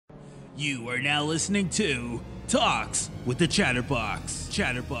You are now listening to Talks with the Chatterbox.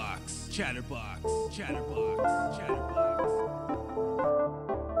 Chatterbox. Chatterbox. Chatterbox. Chatterbox.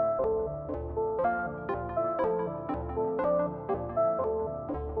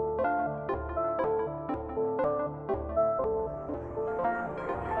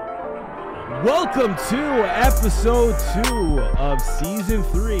 Welcome to episode 2 of season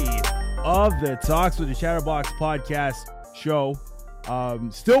 3 of the Talks with the Chatterbox podcast show.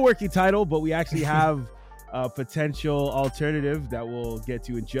 Still working title, but we actually have a potential alternative that we'll get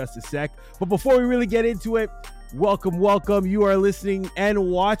to in just a sec. But before we really get into it, welcome. You are listening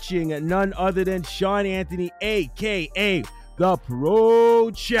and watching none other than Sean Anthony, aka the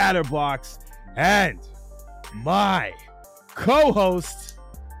Pro Chatterbox, and my co-host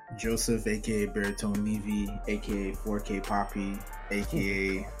Joseph, aka Baritone Levy, aka 4K Poppy,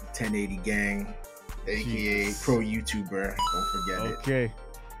 aka 1080 Gang, aka Pro YouTuber. Don't forget it. Okay,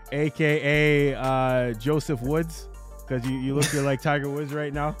 aka Joseph Woods, because you look like Tiger Woods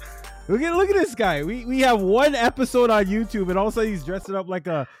right now. Look at this guy. We have one episode on YouTube, and all of a sudden he's dressing up like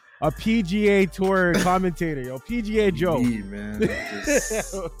a PGA Tour commentator. Yo, PGA Joe. Me, man.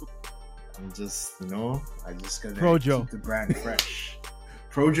 I'm just gotta Pro Joe. keep the brand fresh.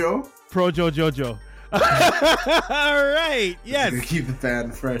 Pro Joe? Pro Jojo. All right. Yes. Gotta keep the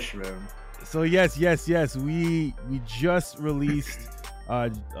brand fresh, man. So yes. We just released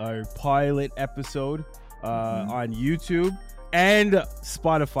our pilot episode on YouTube and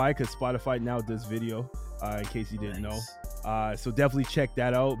Spotify, because Spotify now does video. In case you didn't know, so definitely check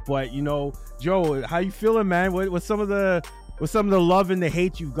that out. But Joe, how you feeling, man? What's some of the love and the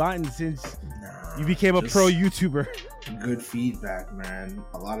hate you've gotten since you became a pro YouTuber? Good feedback, man.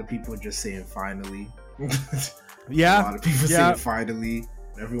 A lot of people are just saying finally. Yeah. A lot of people saying finally.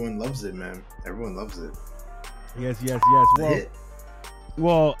 Everyone loves it, man. Everyone loves it. Yes.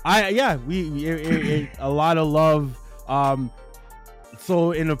 Well, we a lot of love.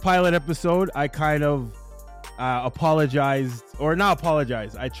 So in the pilot episode, I kind of apologized, or not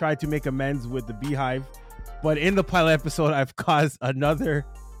apologized. I tried to make amends with the Beehive, but in the pilot episode, I've caused another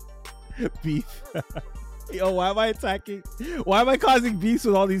beef. Yo, why am I attacking? Why am I causing beefs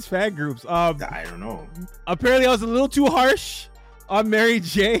with all these fan groups? I don't know. Apparently, I was a little too harsh on Mary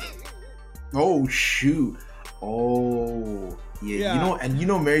J. Oh shoot! Oh yeah.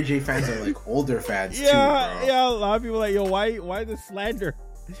 Mary J fans are like older fans too, bro. Yeah. A lot of people are like, yo, why the slander?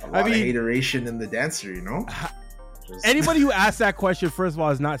 A lot of hateration in the dancer, Anybody who asks that question, first of all,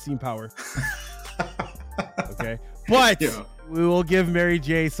 has not seen Power. Okay, but we will give Mary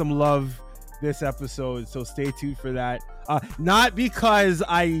J some love this episode, so stay tuned for that. Not because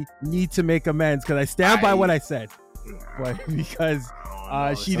I need to make amends, because I stand by what I said, but because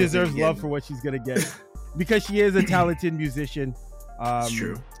she deserves love for what she's gonna get, because she is a talented musician. It's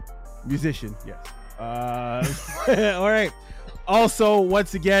true. Musician, yes. All right. Also,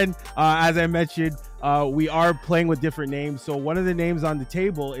 once again, as I mentioned, we are playing with different names. So one of the names on the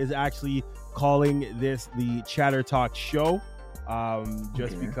table is actually calling this the Chatter Talk Show.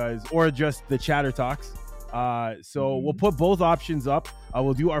 Because, or just the Chatter Talks. So we'll put both options up.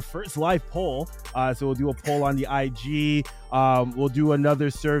 We'll do our first live poll. So we'll do a poll on the IG. We'll do another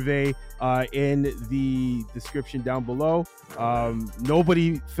survey in the description down below.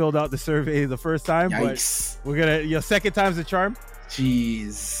 Nobody filled out the survey the first time, Yikes. But we're gonna, second time's the charm.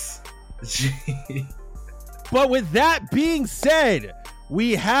 Jeez. But with that being said,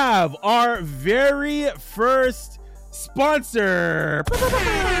 we have our very first sponsor. This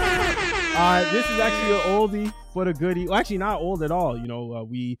is actually an oldie but a goodie. Well, actually not old at all.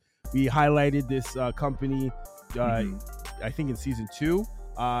 We highlighted this company I think in season 2.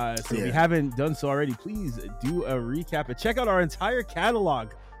 If you haven't done so already, please do a recap and check out our entire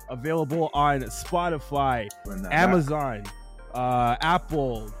catalog, available on Spotify, Amazon,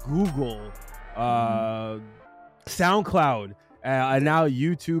 Apple, Google, SoundCloud, and now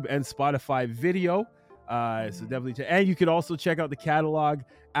YouTube and Spotify video. So definitely, and you can also check out the catalog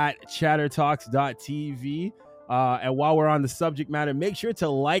at chattertalks.tv. And while we're on the subject matter, make sure to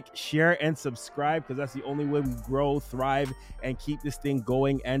like, share, and subscribe, because that's the only way we grow, thrive, and keep this thing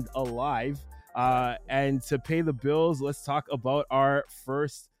going and alive. And to pay the bills, let's talk about our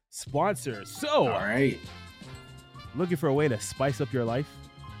first sponsor. So, all right, looking for a way to spice up your life,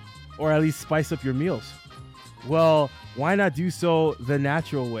 or at least spice up your meals? Well, why not do so the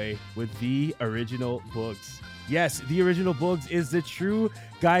natural way with The Original Bugs? Yes, The Original Bugs is the true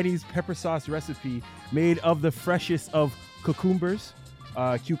Guyanese pepper sauce recipe made of the freshest of cucumbers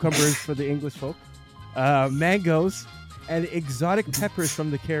for the English folk, mangoes, and exotic peppers from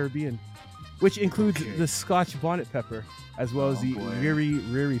the Caribbean. which includes the Scotch bonnet pepper as well as the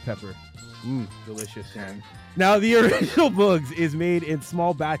riri pepper. Delicious. Damn. Now, the original Bugs is made in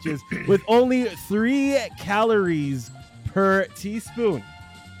small batches with only 3 calories per teaspoon.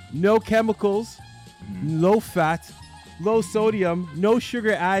 No chemicals, low fat, low sodium, no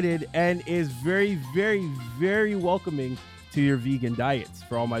sugar added, and is very, very, very welcoming to your vegan diets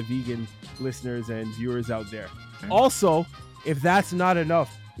for all my vegan listeners and viewers out there. Also, if that's not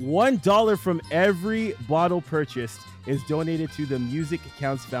enough, $1 from every bottle purchased is donated to the Music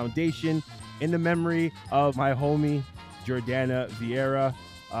Counts Foundation in the memory of my homie Jordana Vieira.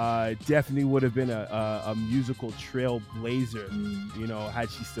 Definitely would have been a musical trailblazer, you know,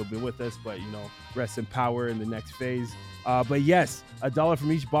 had she still been with us, but, you know, rest in power in the next phase. But yes, $1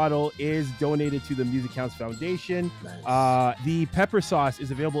 from each bottle is donated to the Music Counts Foundation. Nice. The pepper sauce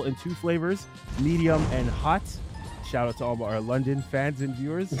is available in 2 flavors, medium and hot. Shout out to all of our London fans and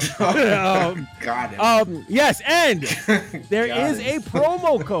viewers. Got him. Yes, and there Got is it. a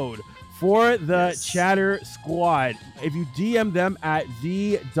promo code for the Chatter Squad. If you DM them at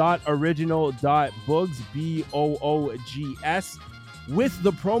the.original.boogs, BOOGS, with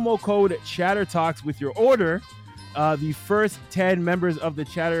the promo code Chatter Talks with your order, the first 10 members of the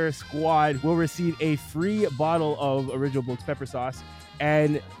Chatter Squad will receive a free bottle of Original Boogs pepper sauce,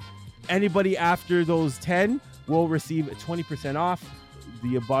 and anybody after those 10 will receive 20% off.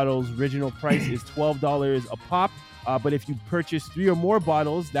 The bottle's original price is $12 a pop. But if you purchase 3 or more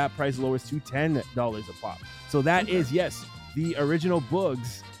bottles, that price lowers to $10 a pop. So that is, yes, the Original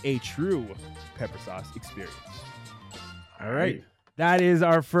Boogs, a true pepper sauce experience. All right. That is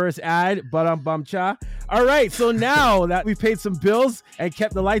our first ad. Ba-dum-bum-cha. All right. So now that we've paid some bills and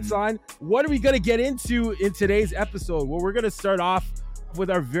kept the lights on, what are we going to get into in today's episode? Well, we're going to start off with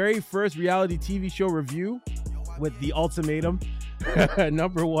our very first reality TV show review with The Ultimatum,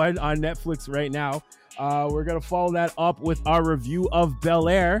 #1 on Netflix right now. We're going to follow that up with our review of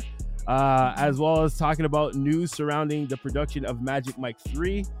Bel-Air, as well as talking about news surrounding the production of Magic Mike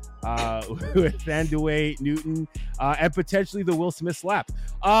 3 with Thandaway Newton and potentially the Will Smith slap.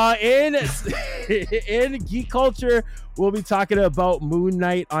 In geek culture, we'll be talking about Moon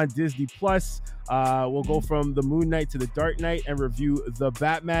Knight on Disney+. We'll go from the Moon Knight to the Dark Knight and review The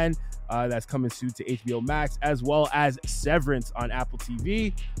Batman. That's coming soon to HBO Max, as well as Severance on Apple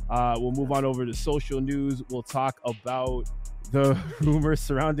TV. We'll move on over to social news. We'll talk about the rumors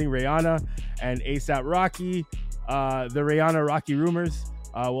surrounding Rihanna and A$AP Rocky, the Rihanna Rocky rumors.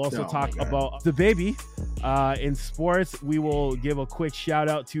 We'll also talk about the baby. In sports, we will give a quick shout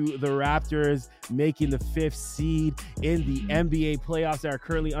out to the Raptors making the 5th seed in the NBA playoffs that are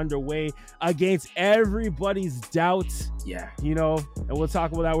currently underway against everybody's doubts. Yeah. You know, and we'll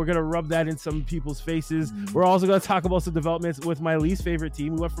talk about that. We're going to rub that in some people's faces. We're also going to talk about some developments with my least favorite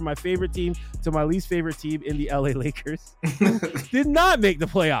team. We went from my favorite team to my least favorite team in the LA Lakers. Did not make the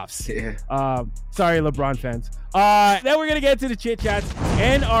playoffs. Yeah. Sorry, LeBron fans. Then we're going to get to the chit chats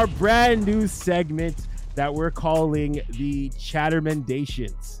and our brand new segment that we're calling the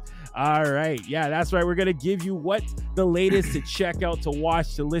Chattermendations. All right. Yeah, that's right. We're going to give you what the latest to check out, to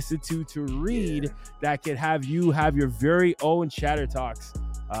watch, to listen to read that can have you have your very own Chatter Talks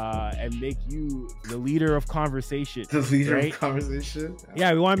and make you the leader of conversation. The leader right? of conversation?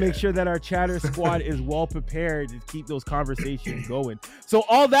 Yeah, we want to make sure that our Chatter Squad is well prepared to keep those conversations going. So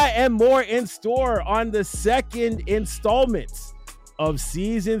all that and more in store on the second installment of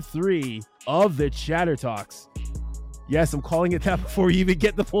Season 3 of the Chatter Talks. Yes, I'm calling it that before you even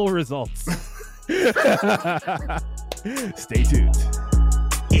get the full results. Stay tuned.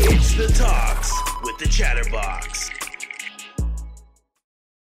 It's the Talks with the Chatterbox.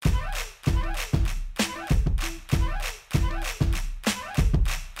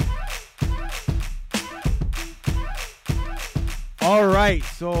 All right,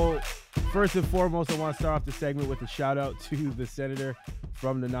 so first and foremost, I want to start off the segment with a shout out to the senator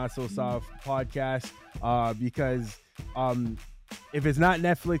from the Not So Soft podcast, because if it's not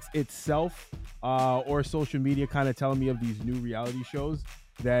Netflix itself or social media kind of telling me of these new reality shows,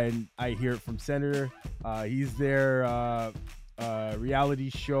 then I hear it from Senator. He's their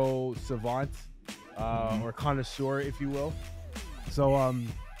reality show savant or connoisseur, if you will. So,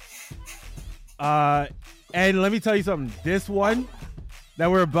 and let me tell you something. This one that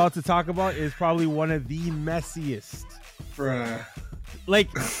we're about to talk about is probably one of the messiest. Bruh. Like,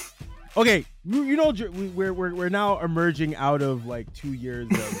 okay, you know, we're now emerging out of like 2 years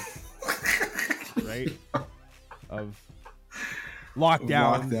of right of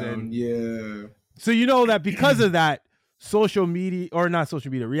lockdowns and yeah. so you know that because of that, social media, or not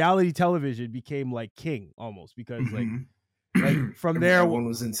social media, reality television became like king almost, because like Like from there, everyone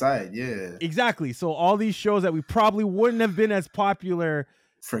was inside. Yeah, exactly. So all these shows that we probably wouldn't have been as popular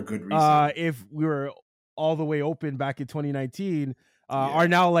for good reason. if we were all the way open back in 2019 Yeah. are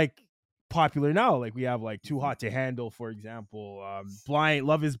now like popular now. Like we have like Too Hot to Handle, for example, Blind,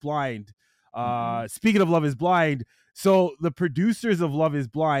 Love is Blind. Speaking of Love is Blind, so the producers of Love is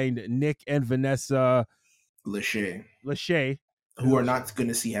Blind, Nick and Vanessa Lachey, who are not going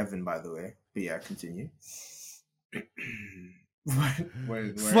to see heaven, by the way. But yeah, continue.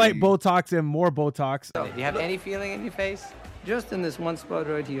 Slight Botox and more Botox. Do you have any feeling in your face? Just in this one spot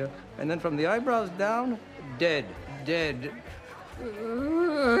right here. And then from the eyebrows down, dead. Is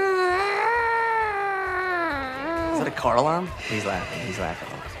that a car alarm? He's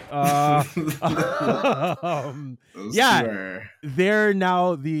laughing. Yeah, they're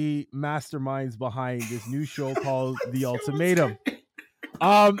now the masterminds behind this new show called The Ultimatum.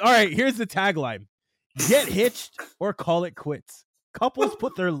 All right, here's the tagline: get hitched or call it quits. Couples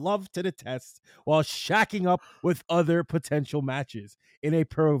put their love to the test while shacking up with other potential matches in a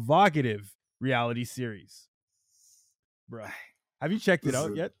provocative reality series. Bruh, have you checked it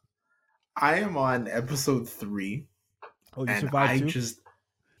out yet? I am on episode 3. Oh, you survived too?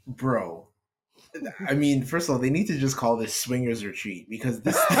 Bro. I mean, first of all, they need to just call this Swingers Retreat, because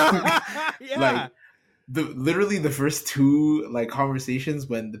this thing, like, literally the first 2 like conversations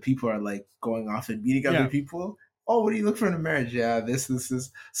when the people are like going off and meeting other people. Oh, what do you look for in a marriage? Yeah, this.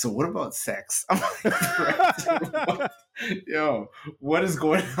 So what about sex? I'm like, yo, what is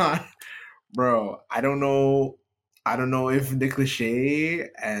going on, bro? I don't know if Nick Lachey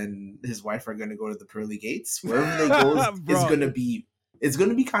and his wife are gonna go to the pearly gates. Wherever they go it's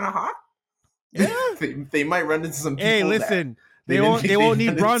gonna be kind of hot. Yeah, they might run into some people. Hey, listen, they won't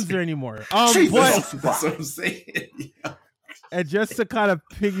need bronzer anymore. That's what I'm saying. Yeah. And just to kind of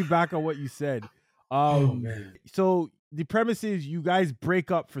piggyback on what you said, so the premise is you guys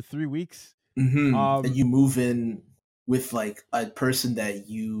break up for 3 weeks, and you move in with like a person that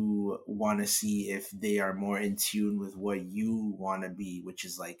you want to see if they are more in tune with what you want to be, which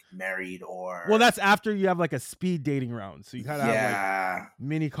is like married or... Well, that's after you have like a speed dating round. So you kind of have like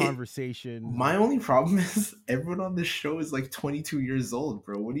mini conversation. My only problem is everyone on this show is like 22 years old,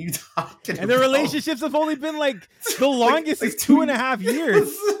 bro. What are you talking about? And their relationships have only been like the longest is 2.5 years.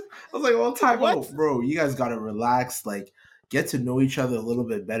 I was like, well, time out, bro. You guys got to relax. Like, get to know each other a little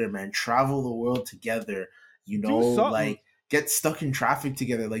bit better, man. Travel the world together. You know, like, get stuck in traffic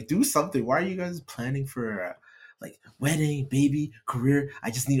together. Like, do something. Why are you guys planning for like wedding, baby, career?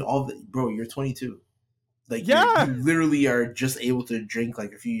 I just need all the... Bro, you're 22. Like, you literally are just able to drink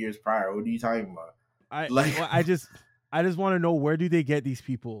like a few years prior. What are you talking about? I just want to know, where do they get these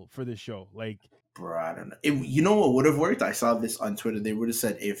people for this show? Like, bro, I don't know. You know what would have worked? I saw this on Twitter. They would have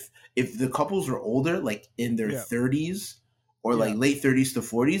said if the couples were older, like in their 30s or like late 30s to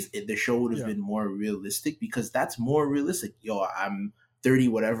 40s, the show would have been more realistic, because that's more realistic. Yo, I'm 30,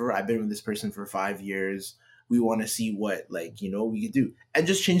 whatever. I've been with this person for 5 years. We want to see what, like, you know, we could do. And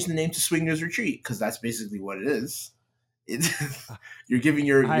just change the name to Swingers Retreat, because that's basically what it is. You're giving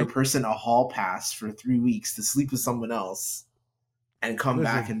your person a hall pass for 3 weeks to sleep with someone else and come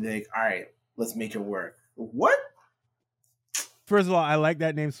back and be like, all right, let's make it work. What? First of all, I like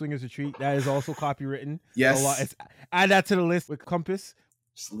that name, Swingers Retreat. That is also copywritten. Yes. Add that to the list with Compass.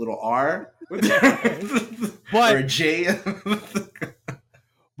 Just a little R. But, or a J.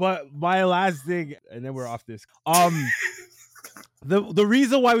 But my last thing, and then we're off this. The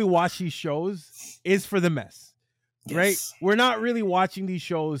reason why we watch these shows is for the mess. Yes. Right? We're not really watching these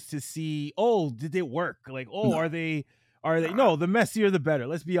shows to see, oh, did they work? Like, oh, are they no, the messier the better.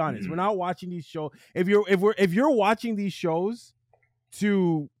 Let's be honest. We're not watching these shows. If you're watching these shows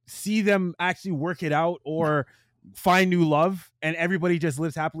to see them actually work it out or find new love and everybody just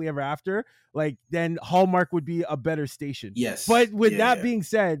lives happily ever after, like, then Hallmark would be a better station. Yes. But with that being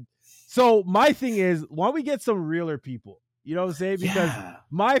said, so my thing is, why don't we get some realer people? You know what I'm saying? Because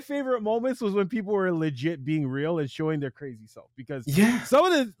my favorite moments was when people were legit being real and showing their crazy self. Because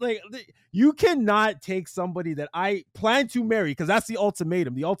some of you cannot take somebody that I plan to marry, because that's the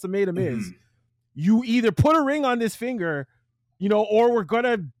ultimatum. The ultimatum is you either put a ring on this finger, you know, or we're going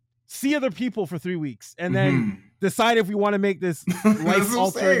to see other people for 3 weeks and then decide if we want to make this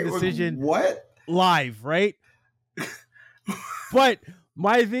life-altering decision live, right? But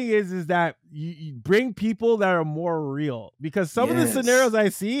my thing is that you bring people that are more real, because some of the scenarios I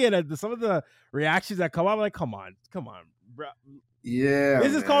see and some of the reactions that come up, I'm like, come on, bro. Yeah,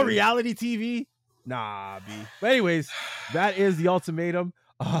 this is called reality TV. Nah, B. But anyways, that is The Ultimatum.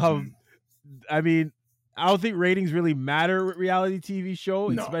 I mean, I don't think ratings really matter with reality TV show,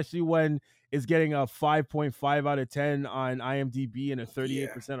 No. especially when it's getting a 5.5 out of 10 on IMDb and a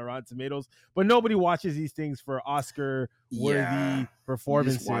 38% on Rotten Tomatoes. But nobody watches these things for Oscar-worthy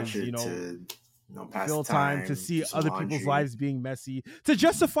performances. Pass fill time to see other people's laundry. lives being messy, to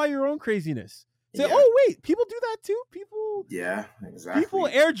justify your own craziness. Say, Yeah. oh wait, people do that too. People Exactly. People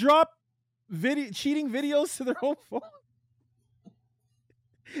airdrop cheating videos to their own phone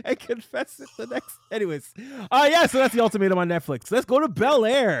and confess it the next. Anyways, so that's the ultimatum on Netflix. Let's go to Bel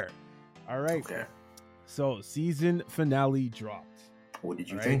Air. All right. Okay. So season finale dropped. What did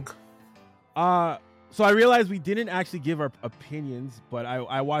you Right. think? So I realized we didn't actually give our opinions, but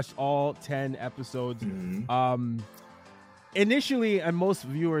I watched all 10 episodes. Mhm. Initially, and most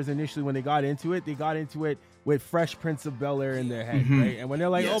viewers initially when they got into it with Fresh Prince of Bel Air in their head, Mhm. right? And when they're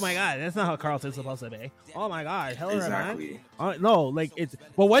like, Yes. "Oh my God, that's not how Carlton's supposed to be." Oh my God, hell Exactly. no, like it's.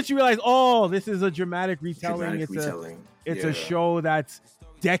 But once you realize, oh, this is a dramatic retelling. Dramatic retelling. It's a show that's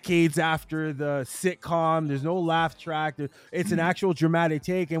decades after the sitcom. There's no laugh track. It's an actual dramatic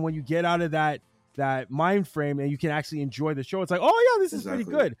take. And when you get out of that mind frame and you can actually enjoy the show, it's like, oh yeah, this is pretty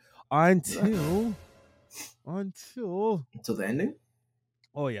good. Until the ending.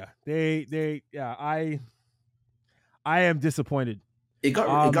 Oh yeah, I am disappointed. It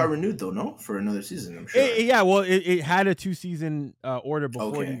got renewed though, no, for another season. I'm sure. It had a 2-season order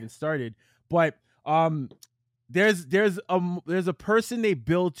before it even started, but there's a person they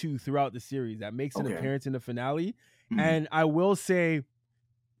build to throughout the series that makes an appearance in the finale, and I will say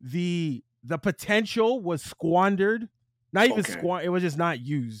the potential was squandered. Not even squandered; it was just not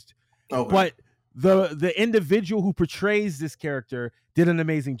used. But the individual who portrays this character did an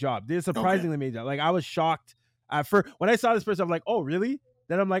amazing job. Did a surprisingly amazing job. Like I was shocked at first when I saw this person. I'm like, oh really?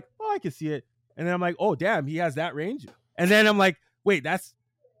 Then I'm like, oh, I can see it. And then I'm like, oh damn, he has that range. And then I'm like, wait, that's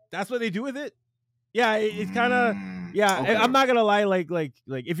what they do with it. Yeah, it's kind of I'm not gonna lie. Like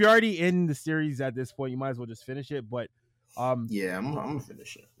if you're already in the series at this point, you might as well just finish it. But I'm gonna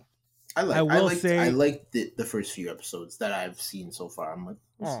finish it. I liked the first few episodes that I've seen so far. I'm like,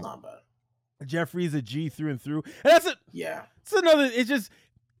 it's not bad. Jeffrey's a G through and through, and that's it. Yeah, it's another. It's just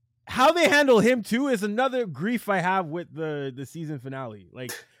how they handle him too is another grief I have with the season finale.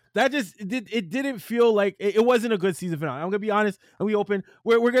 Like that it didn't feel like it wasn't a good season finale. I'm gonna be honest and we open.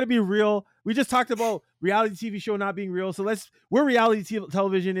 We're gonna be real. We just talked about reality TV show not being real, so we're reality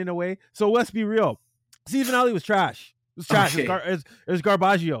television in a way. So let's be real. Season finale was trash. It was trash. Okay. It was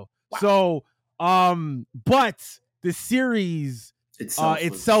garbaggio. Wow. So but the series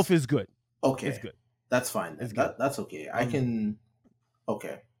itself is good. Okay, it's good. That's fine. That's okay. I can.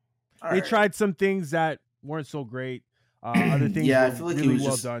 Okay. They tried some things that weren't so great. Other things were I feel like really it was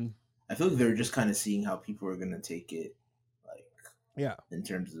well done. I feel like they were just kind of seeing how people are gonna take it, like in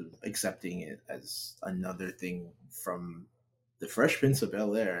terms of accepting it as another thing from the Fresh Prince of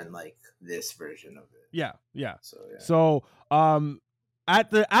Bel Air and like this version of it. Yeah. So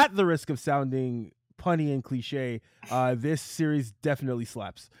at the risk of sounding punny and cliche, this series definitely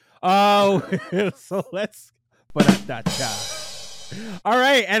slaps. So let's put at that chat. All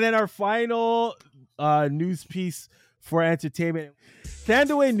right, and then our final news piece for entertainment.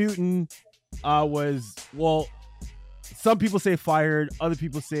 Thandiwe Newton was, well, some people say fired, other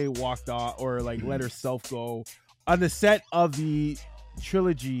people say walked off or like let herself go on the set of the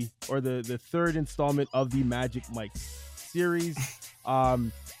trilogy or the third installment of the Magic Mike series.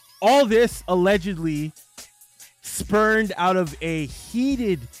 All this allegedly spurned out of a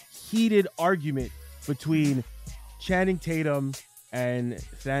heated argument between Channing Tatum and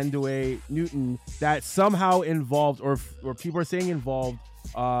Thandiwe Newton that somehow involved, or people are saying involved,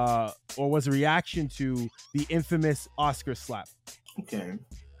 or was a reaction to the infamous Oscar slap. Okay.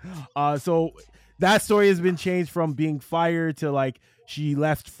 So that story has been changed from being fired to like she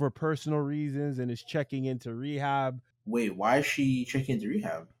left for personal reasons and is checking into rehab. Wait, why is she checking into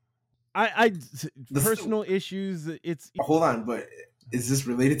rehab? Personal issues. Hold on, but is this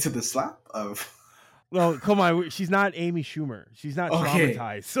related to the slap of? No, come on. She's not Amy Schumer. She's not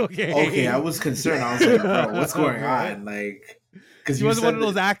traumatized. Okay, I was concerned. I was like, bro, what's going on? Like, because she wasn't one of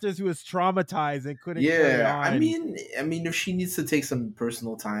those actors who was traumatized and couldn't. Yeah, I mean, if she needs to take some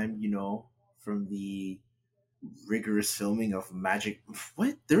personal time, from the rigorous filming of Magic.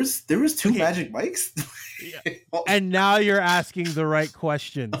 What? There was two Magic Mikes. And now you're asking the right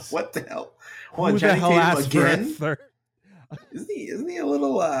questions. What the hell? Who the hell asked for a third? Isn't he a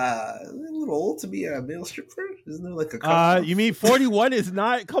little old to be a male stripper? Isn't there like a you mean 41 is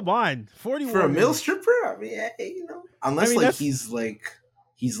not? Come on, 41 for a male stripper? I mean, unless he's like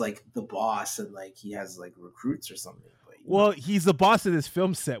the boss and like he has like recruits or something. But Well, he's the boss of this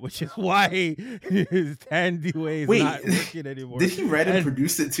film set, which is why Thandaway is not working anymore. Did he write and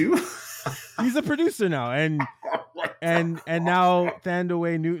produce it too? He's a producer now, and now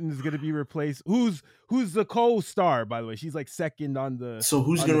Thandaway Newton is going to be replaced. Who's the co-star, by the way? She's like second on the. So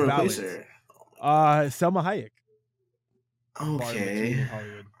who's going to replace her? Selma Hayek. Okay.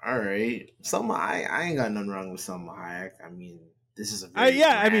 All right. Selma, I ain't got nothing wrong with Selma Hayek. I mean, this is a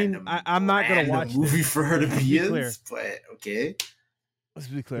I'm not gonna watch movie for her to be in, clear. but okay. Let's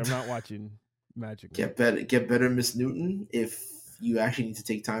be clear. I'm not watching Magic. Get better, Miss Newton. If you actually need to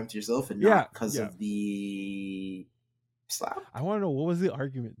take time to yourself and not because of the slap. I want to know what was the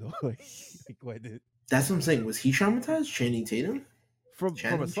argument though. like what did? That's what I'm saying. Was he traumatized? Channing Tatum from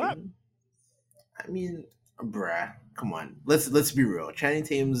a slap? Tatum? I mean, bruh, come on. Let's be real. Channing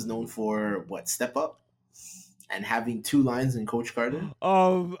Tatum is known for what? Step Up. And having 2 lines in Coach Carter.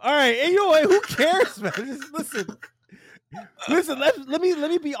 All right. And you know what? Who cares, man? Just listen. Let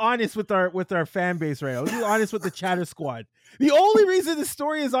me be honest with our fan base right now. Let's be honest with the Chatter Squad. The only reason the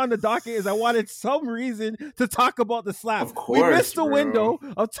story is on the docket is I wanted some reason to talk about the slap. Of course, we missed the window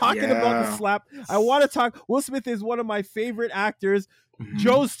of talking about the slap. I want to talk. Will Smith is one of my favorite actors. Mm-hmm.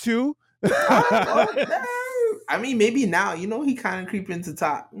 Joe's too. I mean, maybe now, he kind of creep into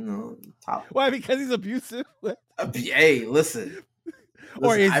top. Why? Because he's abusive? Hey, listen.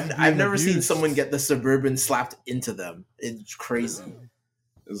 I've never seen someone get the Suburban slapped into them. It's crazy.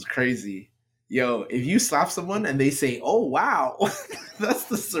 It's crazy. Yo, if you slap someone and they say, "Oh, wow," that's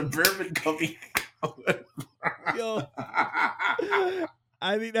the Suburban coming out. Yo,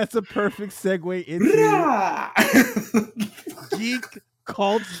 I think that's a perfect segue into geek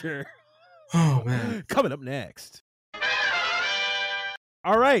culture. Oh, man. Coming up next.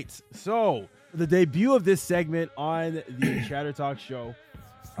 All right. So the debut of this segment on the Chatter Talk show,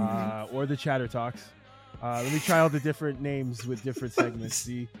 or the Chatter Talks. Let me try all the different names with different segments.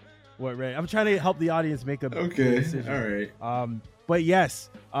 See what I'm trying to help the audience make a decision. All right. But yes.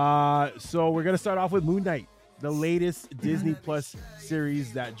 So we're going to start off with Moon Knight, the latest Disney Plus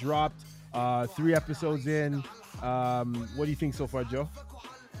series that dropped 3 episodes in. What do you think so far, Joe?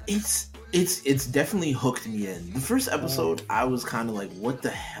 It's definitely hooked me in. The first episode, I was kind of like, what the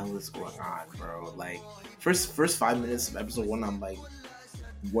hell is going on, bro? Like, first 5 minutes of episode 1, I'm like,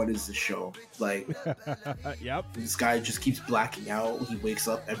 what is the show? Like, yep. This guy just keeps blacking out. He wakes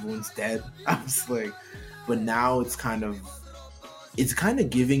up, everyone's dead. I was like, but now it's kind of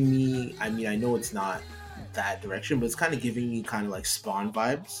giving me, I mean, I know it's not that direction, but it's kind of giving me kind of like Spawn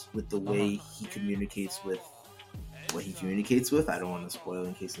vibes with the way he communicates with what he communicates with. I don't want to spoil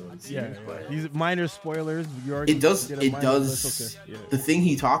in case no one's seen it, but these minor spoilers. It does. Okay. Yeah. The thing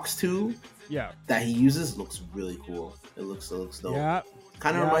he talks to, that he uses looks really cool. It looks dope. Yeah,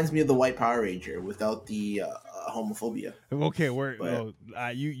 kind of reminds me of the White Power Ranger without the homophobia. Okay,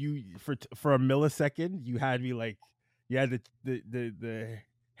 you for a millisecond you had me like, the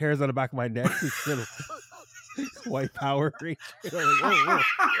hairs on the back of my neck. White Power Ranger. Like, whoa.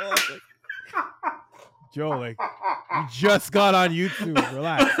 Joe, like, you just got on YouTube.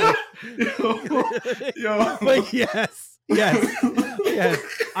 Relax. Yo. Like, yes.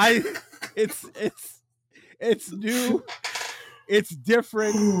 It's new. It's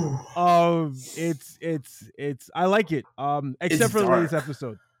different. It's I like it. Except for the latest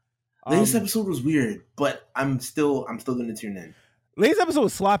episode. Latest episode was weird, but I'm still gonna tune in. Latest episode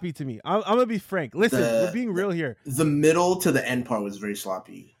was sloppy to me. I'm gonna be frank. Listen, we're being real here. The middle to the end part was very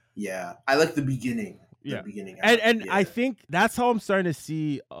sloppy. Yeah, I like the beginning. I think that's how I'm starting to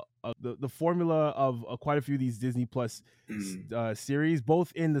see the formula of quite a few of these Disney Plus series,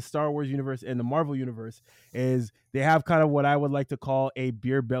 both in the Star Wars universe and the Marvel universe, is they have kind of what I would like to call a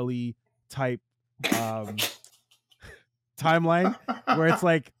beer belly type timeline, where it's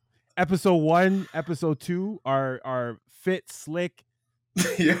like episode 1, episode 2 are fit, slick,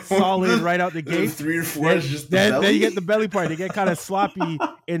 solid right out the gate. 3 or 4 is just then you get the belly part. They get kind of sloppy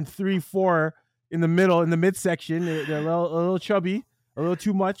in 3, 4. In the middle, in the midsection, they're a little chubby, a little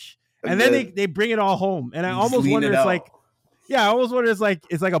too much, and then they bring it all home. And I almost wonder, it's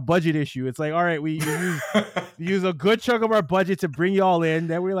like a budget issue. It's like, all right, we use a good chunk of our budget to bring you all in.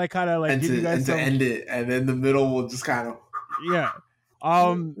 Then we like kind of like give you guys to end it, and then the middle will just kind of the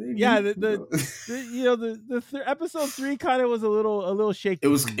episode 3 kind of was a little shaky. It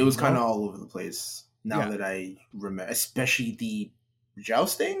was kind of all over the place. Now that I remember, especially the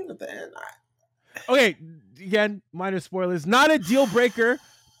jousting at the end. Okay, again, minor spoilers. Not a deal breaker.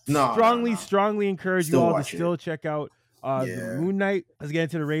 Strongly encourage you all to still check out the Moon Knight. Let's get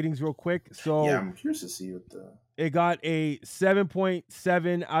into the ratings real quick. So I'm curious to see what it got a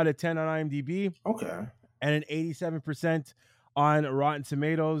 7.7 out of 10 on IMDb. Okay. and an 87% on Rotten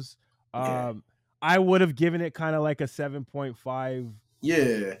Tomatoes. Okay. I would have given it kind of like a 7.5.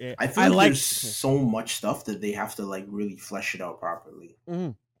 Yeah, Yeah, I feel I like like- there's so much stuff that they have to like really flesh it out properly.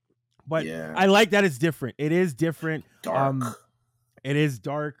 But Yeah. I like that it's different. It is different. Dark. It is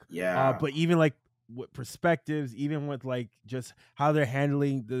dark. Yeah. But even like with perspectives, even with like just how they're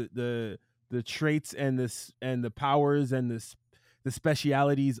handling the traits and the powers and the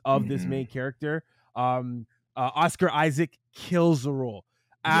specialities of this Mhm. main character, Oscar Isaac kills the role.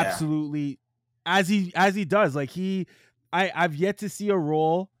 Yeah. Absolutely, as he does. Like I've yet to see a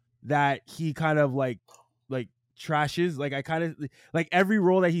role that he kind of like trashes. Like I kind of like every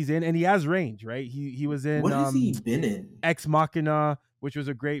role that he's in, and he has range, right? He was in What has he been in? Ex Machina, which was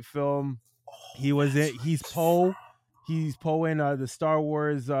a great film. He was in. He's Poe. He's Poe in the Star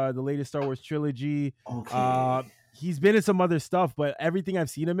Wars, the latest Star Wars trilogy. Okay. He's been in some other stuff, but everything I've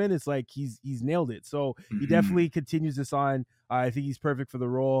seen him in, it's like he's nailed it. So he Mhm. definitely continues this on. I think he's perfect for the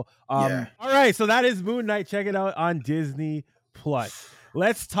role. Yeah. All right, so that is Moon Knight. Check it out on Disney Plus.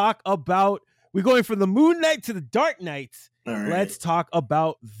 Let's talk about. We're going from the Moon Knight to the Dark Knight. All right. Let's talk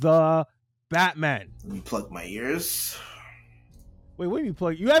about the Batman. Let me plug my ears. Wait, what do you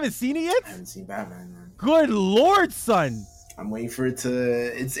plug? You haven't seen it yet? I haven't seen Batman, man. Good Lord, son. I'm waiting for it to.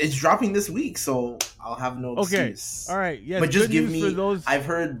 It's dropping this week, so I'll have no Okay. excuse. All right. Yes. but just good give news me. for those. I've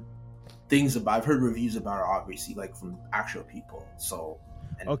heard reviews about it, obviously, like from actual people. So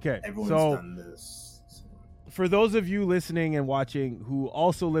and Okay, everyone's so- done this. So. For those of you listening and watching who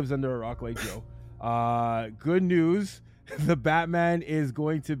also lives under a rock like Joe, good news. The Batman is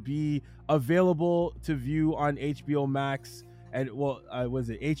going to be available to view on HBO Max. And was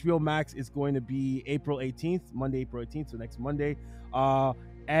it HBO Max is going to be April 18th, Monday, April 18th, so next Monday.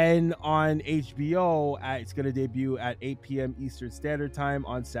 And on HBO, it's going to debut at 8 p.m. Eastern Standard Time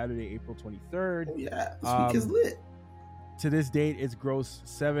on Saturday, April 23rd. Oh yeah, this week is lit. To this date, it's grossed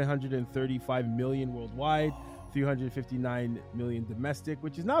 735 million worldwide, 359 million domestic,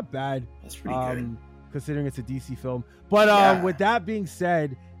 which is not bad. That's pretty good. Considering it's a DC film. But Yeah. with that being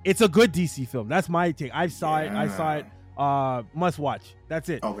said, it's a good DC film. That's my take. I saw it. Must watch. That's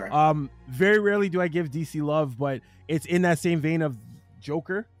it. Okay. Very rarely do I give DC love, but it's in that same vein of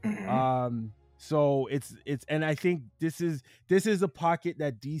Joker. Mhm. So it's and I think this is a pocket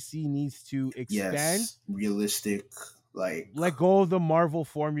that DC needs to expand. Yes, realistic. Like Let go of the Marvel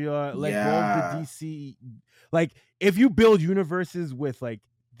formula. Let go Yeah. of the DC. Like if you build universes with like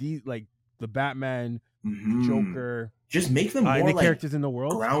the Batman, mhm. Joker, Just make them more and the like characters in the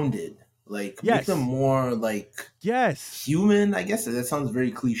world. grounded. Like Yes. make them more like Yes. human. I guess that sounds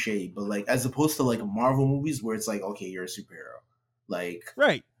very cliche, but like as opposed to like Marvel movies where it's like, okay, you're a superhero. Like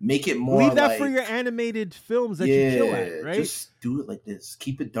Right. make it more. Leave that like, for your animated films that you kill at, right? Just do it like this.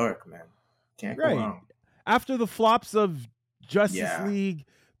 Keep it dark, man. Can't Right. go wrong. After the flops of Justice Yeah. League,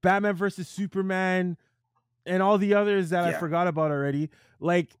 Batman versus Superman, and all the others that I Yeah. forgot about already,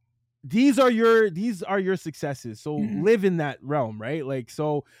 like these are your successes. So Mhm. live in that realm, right? Like,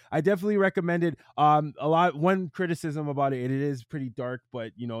 so I definitely recommend it. One criticism about it is pretty dark,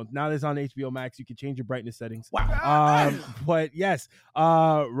 but now that it's on HBO Max, you can change your brightness settings. Wow. But yes,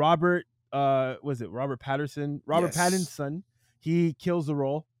 Robert Pattinson? Robert Yes. Pattinson, he kills the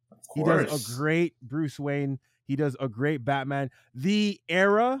role. Of He does course. a great Bruce Wayne. He does a great Batman. The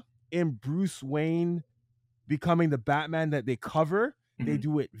era in Bruce Wayne becoming the Batman that they cover, they Mhm.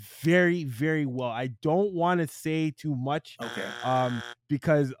 do it very, very well. I don't want to say too much, Okay.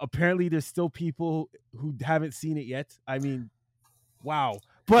 because apparently there's still people who haven't seen it yet. I mean, wow.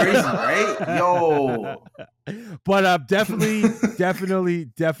 But Crazy, right? Yo. but definitely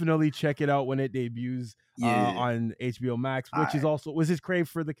check it out when it debuts Yeah. on HBO Max, which is Aight. also was his Crave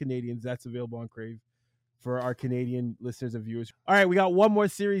for the Canadians. That's available on Crave for our Canadian listeners and viewers. All right, we got one more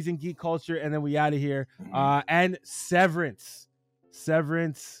series in geek culture, and then we out of here. Mhm. And Severance.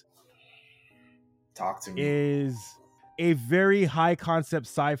 Severance Talk to me. is a very high concept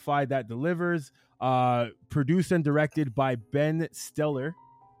sci-fi that delivers. Produced and directed by Ben Stiller.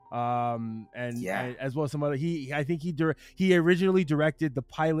 And as well as some other. I think he originally directed the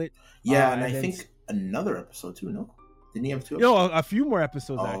pilot. Yeah, and I then think another episode too. No, didn't he have two? Episodes? No, a few more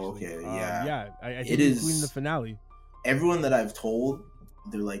episodes. Oh, actually. okay, yeah. Yeah. I think It is- including the finale. Everyone that I've told,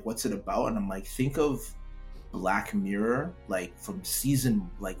 they're like, "What's it about?" And I'm like, "Think of Black Mirror, like from season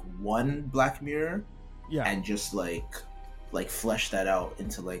 1 Black Mirror, Yeah. and just like flesh that out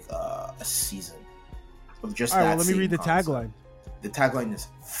into like a season of just All right. that." Well, let me same read the concept. tagline. The tagline is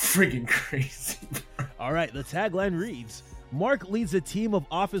friggin' crazy. All right, the tagline reads: Mark leads a team of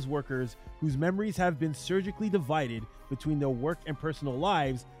office workers whose memories have been surgically divided between their work and personal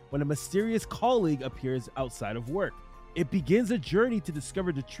lives when a mysterious colleague appears outside of work. It begins a journey to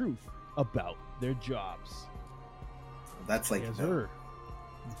discover the truth about their jobs. That's like Yes, the sir.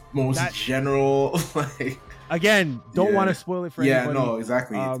 most That- general. Like, Again, don't Yeah. want to spoil it for yeah, anybody. no,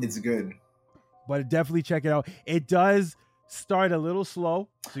 exactly. Um, It's good. But definitely check it out. It does start a little slow,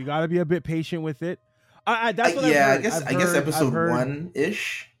 so you got to be a bit patient with it. That's what I've Yeah, heard. I guess I've episode heard-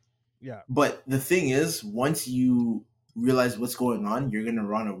 1-ish. Yeah. But the thing is, once you realize what's going on, you're gonna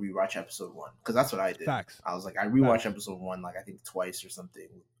want to rewatch episode 1, because that's what I did. Facts. I was like, I rewatched Facts. episode 1 like I think twice or something,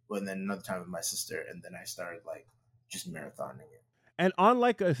 and then another time with my sister, and then I started like just marathoning it. And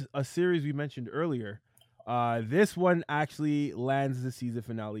unlike a series we mentioned earlier, this one actually lands the season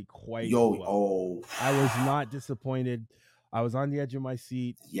finale quite well. Oh, I was not disappointed. I was on the edge of my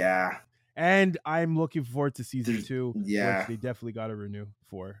seat, yeah, and I'm looking forward to season There's- 2, yeah. which they definitely got to renew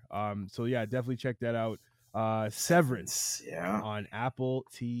for. So yeah, definitely check that out. Severance yeah. on Apple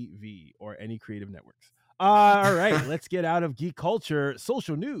TV or any creative networks. All right, let's get out of geek culture.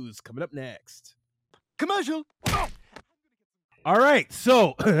 Social news coming up next. Commercial. All right,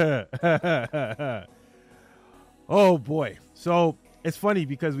 so oh boy. So it's funny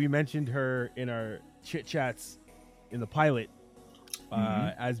because we mentioned her in our chit chats in the pilot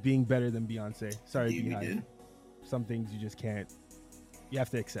as being better than Beyonce. Sorry, Indeed, we Beehive. did. Some things you just can't. You have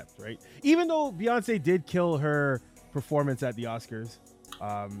to accept, right? Even though Beyonce did kill her performance at the Oscars,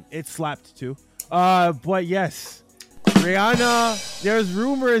 it slapped too. But yes, Rihanna. There's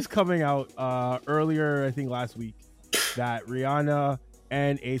rumors coming out earlier, I think last week, that Rihanna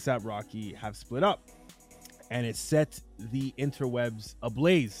and A$AP Rocky have split up, and it set the interwebs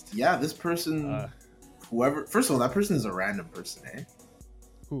ablaze. Yeah, this person, whoever. First of all, that person is a random person, eh?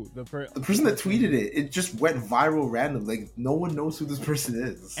 Who the person that tweeted it just went viral random. Like, no one knows who this person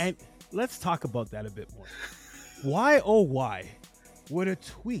is. And let's talk about that a bit more. Why, oh why, would a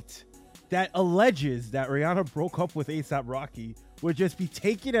tweet that alleges that Rihanna broke up with A$AP Rocky would just be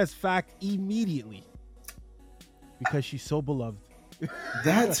taken as fact immediately? Because she's so beloved.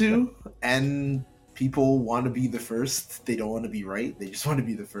 That too. And people want to be the first. They don't want to be right. They just want to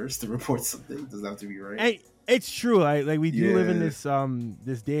be the first to report something. It doesn't have to be right. And it's true. Like we do live in Yeah.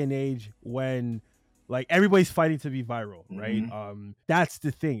 this day and age when like everybody's fighting to be viral, right? That's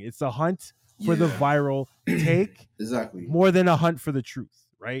the thing. It's a hunt for the Yeah. viral take Exactly. more than a hunt for the truth,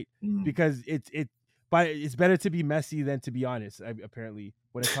 right? Mm. Because but it's better to be messy than to be honest, apparently,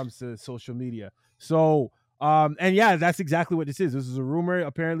 when it comes to social media. So and yeah, that's exactly what this is. This is a rumor.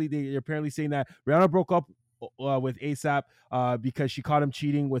 Apparently, they're apparently saying that Rihanna broke up with A$AP because she caught him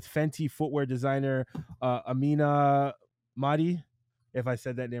cheating with Fenty footwear designer Amina Mahdi. If I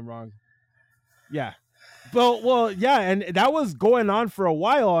said that name wrong, yeah. Well, yeah, and that was going on for a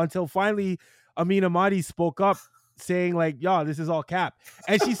while until finally Amina Mahdi spoke up, saying like, "Yo, this is all cap."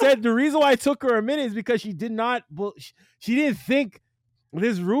 And she said the reason why it took her a minute is because she didn't think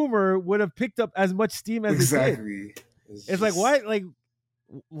this rumor would have picked up as much steam as it did. Exactly. It's like what? Like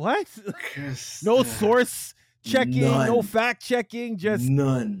what? Just, No source checking, no None. fact checking, just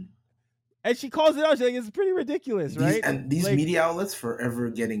none. and she calls it out. She's like, it's pretty ridiculous, right? These Like, media outlets forever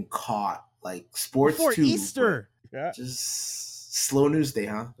getting caught. Like sports before too. Easter. but Yeah. Just slow news day,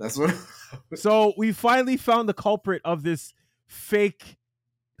 huh? That's what. So we finally found the culprit of this fake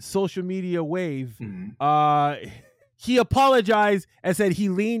social media wave. Mhm. He apologized and said he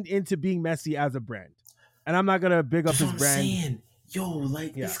leaned into being messy as a brand. And I'm not gonna big up That's his what I'm brand. saying. Yo,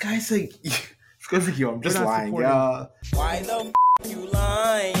 like Yeah. this guy's like, this guy's like, yo, I'm just not lying, supporting- yeah. Why the you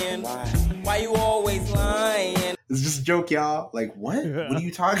lying? Why you always lying? It's just a joke, y'all. Like, what? What are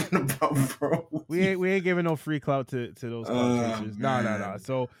you talking about, bro? We ain't giving no free clout to those clout chasers. No. man.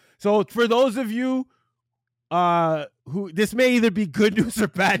 So for those of you who this may either be good news or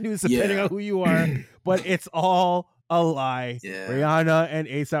bad news depending Yeah. on who you are, but it's all a lie. Yeah. Rihanna and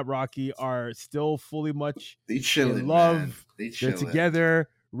A$AP Rocky are still fully much They chilling, in love. man. They they're chilling. together,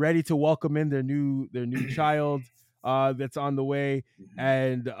 ready to welcome in their new child that's on the way.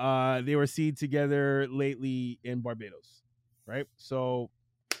 Mhm. And they were seen together lately in Barbados, right? So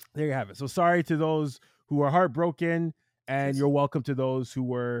there you have it. So sorry to those who are heartbroken, and you're welcome to those who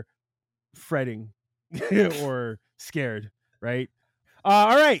were fretting or scared, right?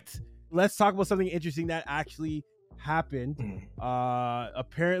 All right, let's talk about something interesting that actually happened.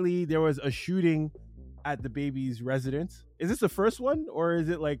 Apparently there was a shooting at the baby's residence. Is this the first one, or is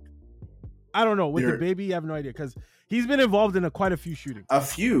it like, I don't know, with the baby? I have no idea, because he's been involved in quite a few shootings. A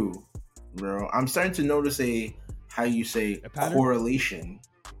few, bro. I'm starting to notice a pattern? correlation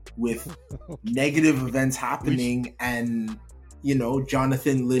with negative events happening and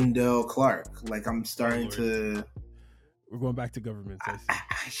Jonathan Lindell Clark. Like, I'm starting to We're going back to governments. I see.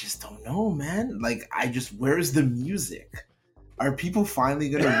 I just don't know, man. Like, where's the music? Are people finally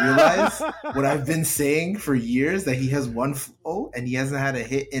going to realize what I've been saying for years, that he has one flow and he hasn't had a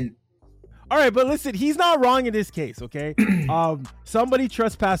hit in... All right, but listen, he's not wrong in this case, okay? Somebody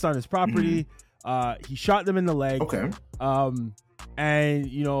trespassed on his property. He shot them in the leg. Okay. And,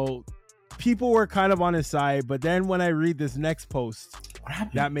 you know, people were kind of on his side, but then when I read this next post, What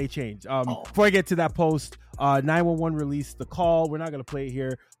happened? that may change. Before I get to that post, 911 released the call. We're not going to play it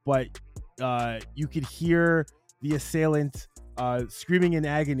here, but you could hear the assailant screaming in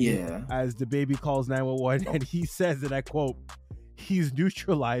agony as the baby calls 911, and he says, and I quote, "He's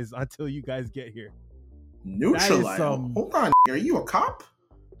neutralized until you guys get here." Neutralized? Hold on, are you a cop?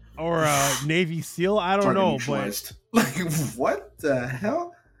 Or a Navy SEAL? I don't know, but like, what the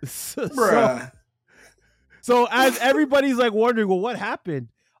hell? Bruh. So as everybody's like wondering, well, what happened?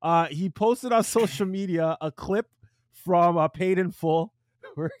 He posted on social media a clip from Paid in Full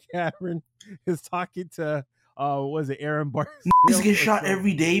where Cameron is talking to was it Aaron Barnes? Niggas get shot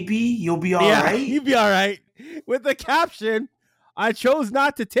every day, B. You'll be all right. You'll be all right. With the caption, "I chose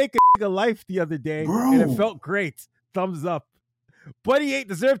not to take a life the other day, and it felt great. Thumbs up. But he ain't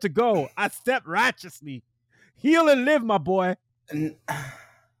deserved to go. I stepped righteously. Heal and live, my boy."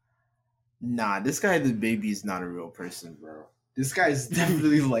 Nah, this guy, the baby, is not a real person, bro. This guy is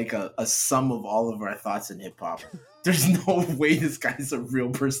definitely like a sum of all of our thoughts in hip hop. There's no way this guy's a real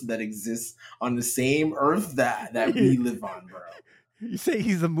person that exists on the same earth that we live on, bro. You say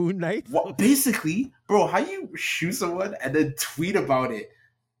he's a Moon Knight? Well, basically, bro, how you shoot someone and then tweet about it?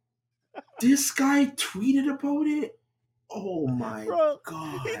 This guy tweeted about it? Oh my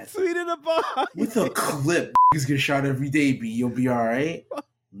God. He tweeted about it. With a clip, niggas get shot every day, B. You'll be all right?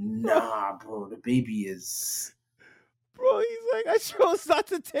 Nah, bro, the baby is... Bro, he's like, I chose not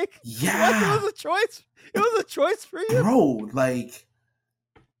to take... Yeah. It was a choice. It was a choice for you. Bro, like...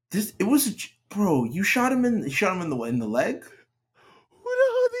 Bro, you shot him in the leg? Who the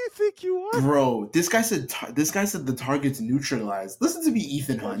hell do you think you are? Bro, this guy said the target's neutralized. Listen to me,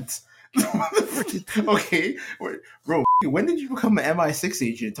 Ethan Hunt. Okay, bro, when did you become an MI6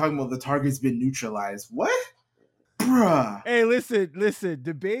 agent talking about the target's been neutralized? What? Bruh. Hey, listen.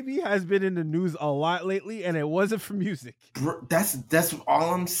 The baby has been in the news a lot lately, and it wasn't for music. Bro, that's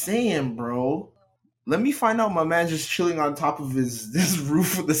all I'm saying, bro. Let me find out my man just chilling on top of this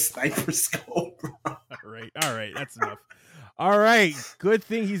roof with a sniper scope, bro. All right, that's enough. All right, good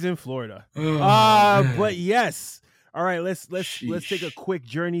thing he's in Florida. But yes. All right, let's take a quick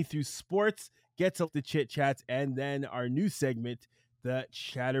journey through sports, get to the chit chats, and then our new segment, the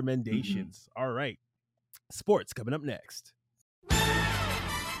Chattermendations. All right, sports coming up next.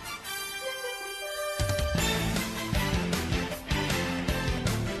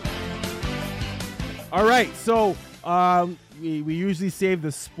 All right, so we usually save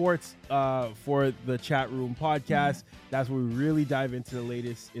the sports for the chat room podcast. That's where we really dive into the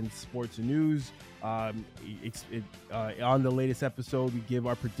latest in sports news. On the latest episode, we give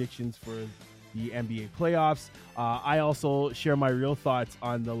our predictions for the NBA playoffs. I also share my real thoughts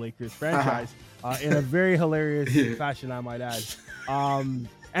on the Lakers franchise in a very hilarious fashion, I might add.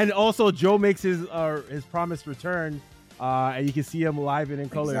 And also, Joe makes his promised return. And you can see him live and in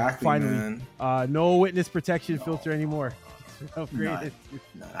color. Exactly, finally, no witness protection filter anymore. Upgraded.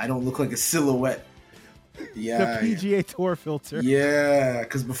 No, I don't look like a silhouette. Yeah, the PGA Tour filter. Yeah,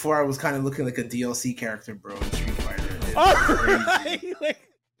 because before I was kind of looking like a DLC character, bro, in Street Fighter. All right, like,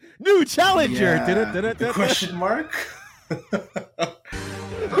 new challenger. Yeah. The question mark.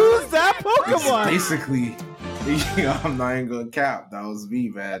 Who's that Pokemon? Basically, I'm not even gonna cap. That was me,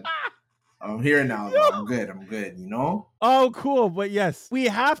 man. I'm here now, though. I'm good, you know? Oh, cool. But yes, we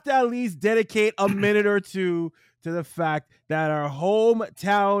have to at least dedicate a minute or two to the fact that our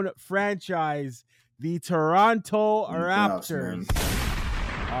hometown franchise, the Toronto Raptors,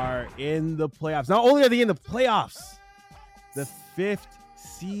 are in the playoffs. Not only are they in the playoffs, the 5th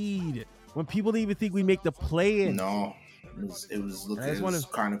seed. When people didn't even think we make the play-in. No, it was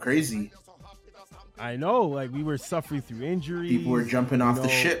kind of crazy. I know, like, we were suffering through injuries. People were jumping off the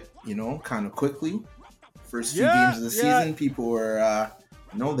ship, kind of quickly. First few games of the season, people were,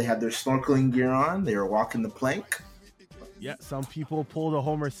 they had their snorkeling gear on. They were walking the plank. Yeah, some people pulled a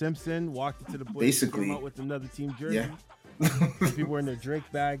Homer Simpson, walked into the bush, basically came out with another team jersey. Yeah. Some people were in their Drake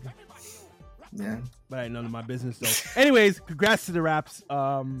bag. Yeah. But I ain't none of my business, though. Anyways, congrats to the Raps.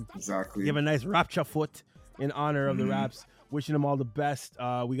 Exactly. Give a nice Rapcha foot in honor of the Raps. Wishing them all the best.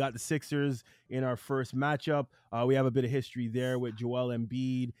 We got the Sixers in our first matchup. We have a bit of history there with Joel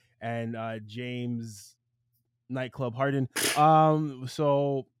Embiid and James Nightclub Harden.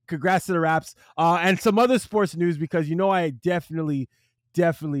 So congrats to the Raps. And some other sports news, because I definitely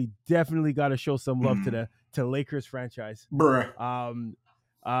got to show some love to the Lakers franchise. Bruh.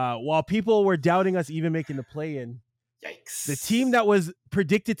 While people were doubting us even making the play-in, Yikes. the team that was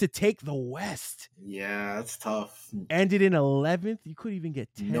predicted to take the West, yeah, that's tough. ended in 11th. You couldn't even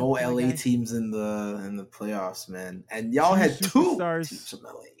get 10th. No LA teams in the playoffs, man. And y'all had two superstars. teams from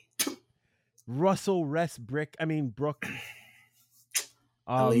LA. Russell Westbrook. Brook.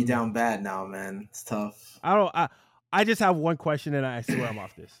 LA down bad now, man. It's tough. I just have one question, and I swear I'm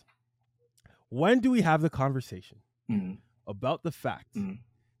off this. When do we have the conversation about the fact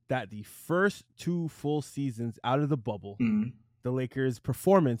that the first 2 full seasons out of the bubble, the Lakers'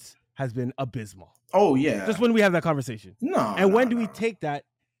 performance has been abysmal? Oh, yeah. Just when we have that conversation. No. And when do we take that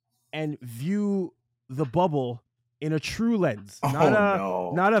and view the bubble in a true lens?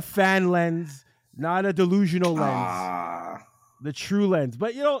 Not a fan lens, not a delusional lens. The true lens.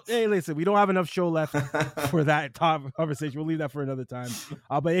 But, hey, listen, we don't have enough show left for that top conversation. We'll leave that for another time.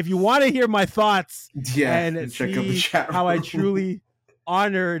 But if you want to hear my thoughts and check out the see chat how I room. truly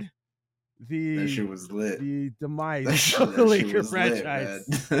honored that shit was lit. the demise of the Laker franchise,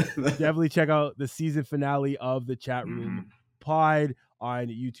 definitely check out the season finale of the Chat Room pod on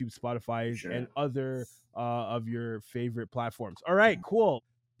YouTube, Spotify, and other of your favorite platforms. All right, cool.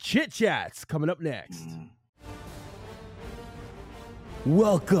 Chit Chats coming up next.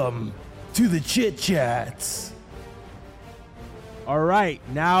 Welcome to the Chit Chats. All right,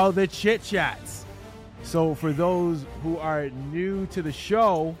 now the Chit Chats. So for those who are new to the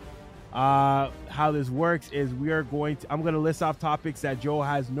show, how this works is I'm going to list off topics that Joe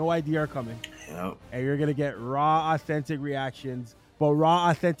has no idea are coming. Yep. And you're going to get raw, authentic reactions, but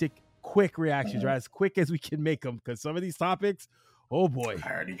raw, authentic, quick reactions, right? As quick as we can make them, because some of these topics, oh boy.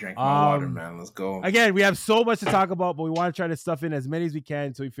 I already drank my water, man. Let's go. Again, we have so much to talk about, but we want to try to stuff in as many as we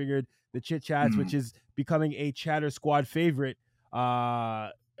can. So we figured the Chit Chats, which is becoming a Chatter Squad favorite,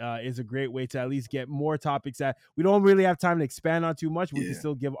 is a great way to at least get more topics that we don't really have time to expand on too much. We can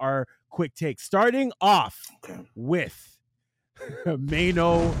still give our quick take. Starting off with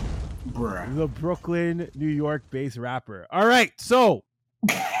Mano, the Brooklyn, New York-based rapper. All right, so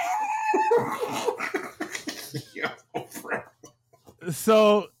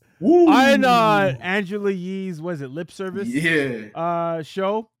on Angela Yee's, was it Lip Service?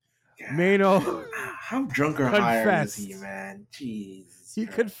 Show. Mano, how drunk or high is he, man? Jeez. He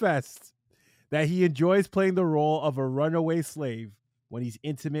confessed that he enjoys playing the role of a runaway slave when he's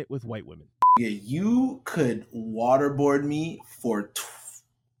intimate with white women. Yeah, you could waterboard me for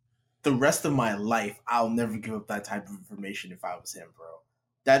the rest of my life. I'll never give up that type of information if I was him, bro.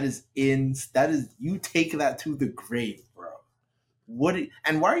 That is you take that to the grave, bro.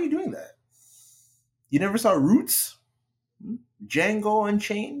 And why are you doing that? You never saw Roots? Django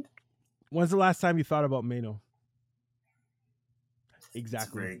Unchained? When's the last time you thought about Mano?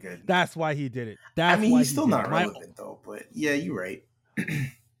 Exactly. Very good. That's why he did it. He's still not relevant though, but yeah, you're right.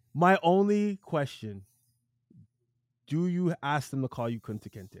 My only question, do you ask them to call you Kunta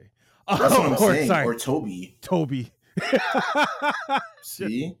Kinte? That's what I'm saying. Sorry. Or Toby.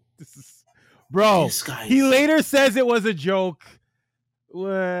 See? Bro, he later says it was a joke.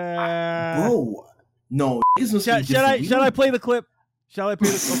 Bro, no. Shall I play the clip?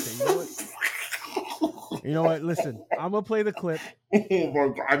 Okay, you know what? Listen, I'm gonna play the clip. Oh my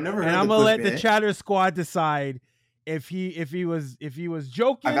God, I've never heard. And I'm gonna let the Chatter Squad decide if he was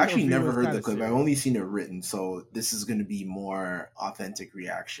joking. I've actually never heard the clip. I've only seen it written, so this is gonna be more authentic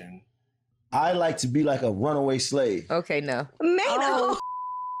reaction. I like to be like a runaway slave. Okay, no. Mano.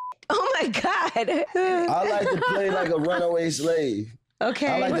 Oh my God. I like to play like a runaway slave. Okay.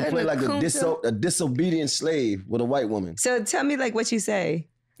 I like to play like a disobedient slave with a white woman. So tell me like what you say.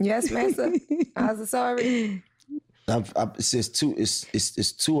 Yes, master. I was sorry. It's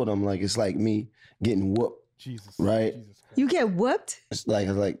two of them. Like it's like me getting whooped. Jesus. Right? Jesus Christ. You get whooped? It's like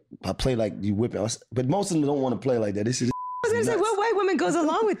I play like you whipping. But most of them don't want to play like that. This is. I was gonna say, what white woman goes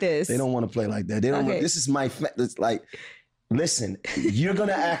along with this? They don't want to play like that. They don't. Okay. This is my. It's like, listen, you're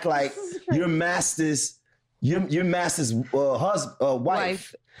gonna act like your master's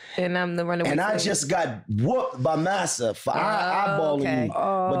wife. And I'm the runaway. And I just got whooped by Massa for eyeballing me.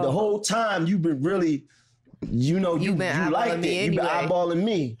 But the whole time you've been really, you like it. You've been eyeballing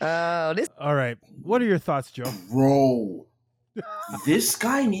me. All right. What are your thoughts, Joe? Bro, this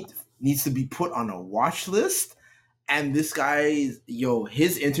guy needs to be put on a watch list. And this guy's,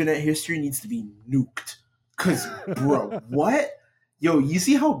 his internet history needs to be nuked. Cause, bro, what? Yo, you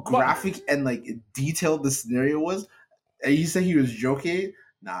see how graphic and like detailed the scenario was? And you said he was joking?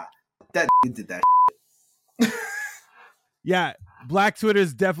 Nah, that did that. Yeah, Black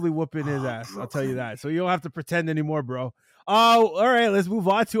Twitter's definitely whooping his ass. I'll tell you that. So you don't have to pretend anymore, bro. Oh, all right. Let's move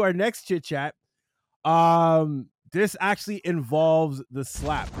on to our next chit chat. This actually involves the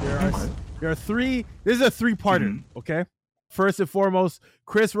slap. There are three. This is a three-parter. Okay. First and foremost,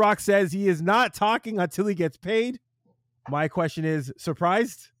 Chris Rock says he is not talking until he gets paid. My question is,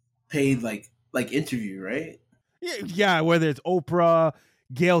 surprised? Paid like interview, right? Yeah. Whether it's Oprah,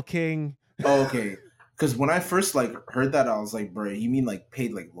 Gayle King. Oh, okay. Because when I first heard that, I was like, bro, you mean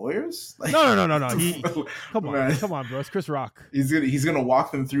paid lawyers? No. Come on, bro. It's Chris Rock. He's gonna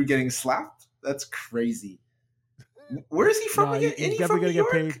walk them through getting slapped. That's crazy. Where is he from again? He's definitely gonna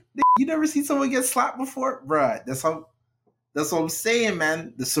get paid. You never seen someone get slapped before, bruh? That's what I'm saying,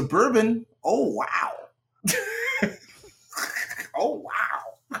 man. The Suburban. Oh wow. Oh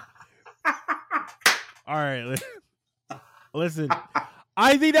wow. All right, listen.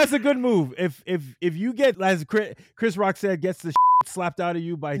 I think that's a good move. If you get, as Chris Rock said, gets the slapped out of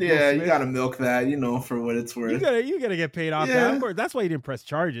you by you gotta milk that, for what it's worth. You gotta get paid off that. Of course, that's why he didn't press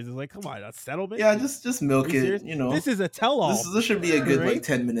charges. It's like, come on, a settlement. Yeah, just milk it. Serious? This is a tell-all. This should be a good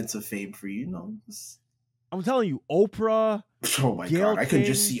 10 minutes of fame for you. I'm telling you, Oprah. Oh my God, I can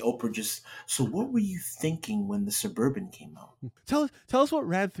just see Oprah. So what were you thinking when the Suburban came out? Tell us what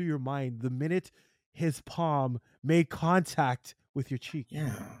ran through your mind the minute his palm made contact with your cheek.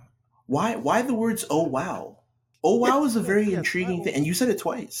 Yeah. Why the words "oh wow"? Oh wow is a very intriguing thing, and you said it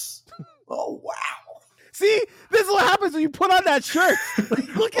twice. Oh wow. See, this is what happens when you put on that shirt.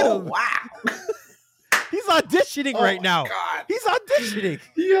 Look at him. Wow. He's auditioning right now. God. He's auditioning.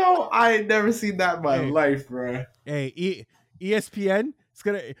 Yo, I ain't never seen that in my life, bro. Hey, ESPN, it's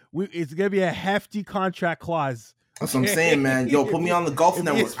gonna be a hefty contract clause. That's what I'm saying, man. Yo, put me on the Golf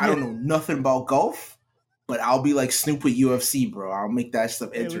Network. I don't know nothing about golf, but I'll be like Snoop with UFC, bro. I'll make that stuff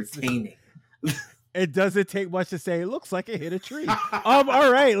entertaining. It doesn't take much to say. It looks like it hit a tree.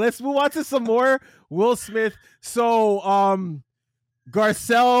 All right, let's move on to some more Will Smith. So,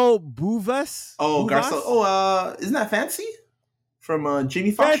 Garcelle Buvas. Oh, Garcelle. Oh, isn't that Fancy from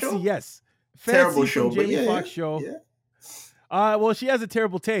Jamie Foxx show? Yes. Terrible show, but Jamie Foxx show. Yeah. Well, she has a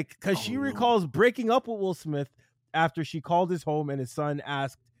terrible take because she recalls breaking up with Will Smith after she called his home and his son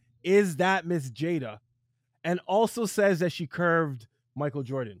asked, "Is that Miss Jada?" And also says that she curved Michael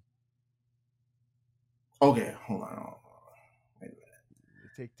Jordan. Okay, hold on. Wait a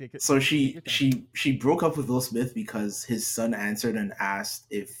minute. Take it. So she broke up with Will Smith because his son answered and asked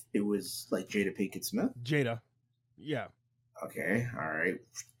if it was Jada Pinkett Smith. Jada, yeah. Okay, all right.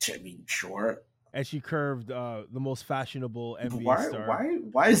 I mean, sure. And she curved the most fashionable NBA star.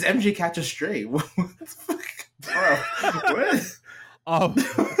 Why does MJ catch a stray? What the fuck? Bro,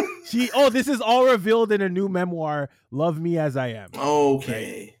 what? This is all revealed in a new memoir, Love Me As I Am.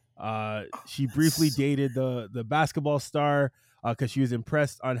 Okay. She briefly dated the basketball star because she was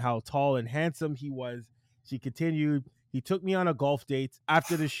impressed on how tall and handsome he was. She continued, "He took me on a golf date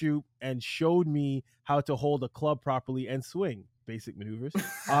after the shoot and showed me how to hold a club properly and swing. Basic maneuvers.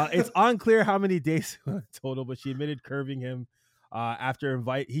 It's unclear how many days total, but she admitted curving him after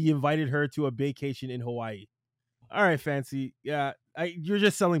he invited her to a vacation in Hawaii." All right, Fancy. Yeah, you're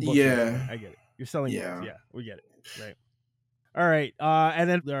just selling books. Yeah, right? I get it. You're selling books. Yeah, we get it. Right. All right. And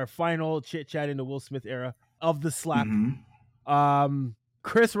then our final chit chat in the Will Smith era of the slap. Mm-hmm.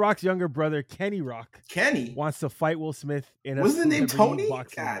 Chris Rock's younger brother, Kenny Rock. Kenny wants to fight Will Smith in a Wasn't the name Tony? God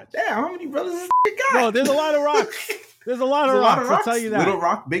match. Damn, how many brothers is this guy? No, there's a lot of rocks. There's a lot of rocks. I'll tell you that. Little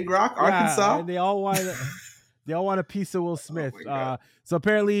Rock, Big Rock, Arkansas. And they all want a piece of Will Smith. So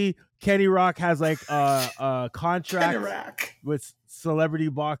apparently Kenny Rock has a contract with Celebrity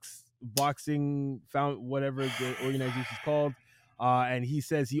Boxing, whatever the organization is called. And he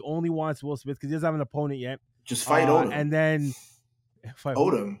says he only wants Will Smith because he doesn't have an opponent yet. Just fight Odom. And then fight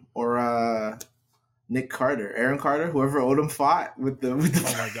Odom or Nick Carter, Aaron Carter, whoever Odom fought with the Oh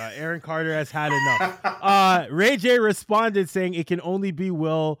my God, Aaron Carter has had enough. Ray J responded saying it can only be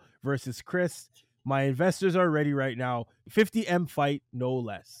Will versus Chris. My investors are ready right now. 50M fight, no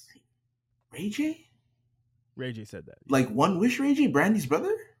less. Ray J? Ray J said that. Like One Wish Ray J, Brandy's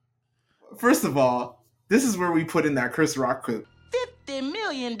brother? First of all, this is where we put in that Chris Rock clip. $50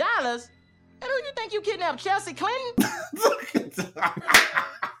 million? And who you think you kidnapped, Chelsea Clinton?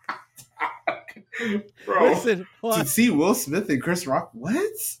 Bro, listen, to see Will Smith and Chris Rock,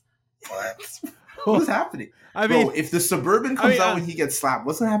 what's happening? I mean, bro, if the Suburban comes out when he gets slapped,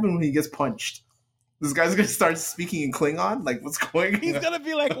 what's gonna happen when he gets punched? This guy's gonna start speaking in Klingon? Like, what's going on? He's gonna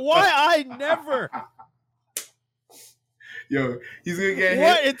be like, why I never? Yo, he's gonna get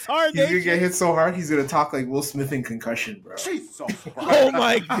hit. He's gonna get hit so hard, he's gonna talk like Will Smith in Concussion, bro. Oh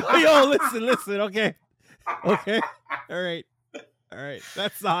my God. Yo, listen. Okay. All right. All right,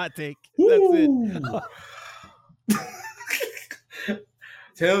 that's the hot take. That's it.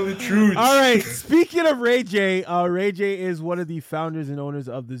 Tell the truth. All right. Speaking of Ray J is one of the founders and owners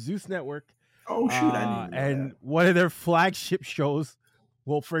of the Zeus Network. Oh shoot! I didn't know and that. one of their flagship shows,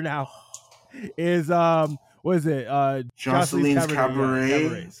 well, for now, is what is it? Jocelyn's Cabaret.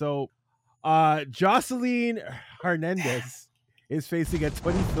 Cabaret. So, Jocelyn Hernandez is facing a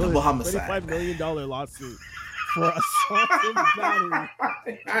 $25 million lawsuit for assault and battery.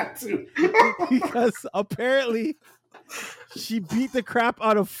 I had to. Because apparently she beat the crap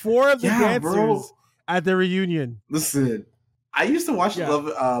out of 4 of the dancers at the reunion. Listen, I used to watch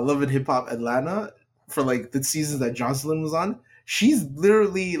Love and Hip Hop Atlanta for like the seasons that Jocelyn was on. She's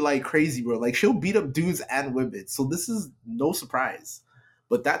literally like crazy, bro. Like she'll beat up dudes and women. So this is no surprise.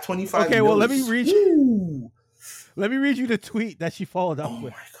 But that 25. Okay, well, let me read you the tweet that she followed up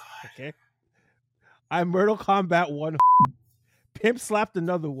with. Oh my god. Okay. I Mortal Kombat 1. Pimp slapped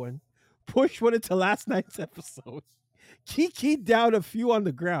another one. Pushed one into last night's episode. Kiki'd down a few on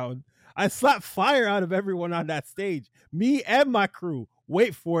the ground. I slapped fire out of everyone on that stage. Me and my crew.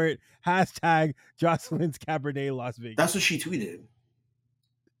 Wait for it. Hashtag Jocelyn's Cabernet Las Vegas. That's what she tweeted.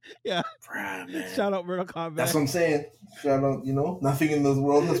 Yeah. Bruh, man. Shout out Mortal Kombat. That's what I'm saying. Shout out, nothing in the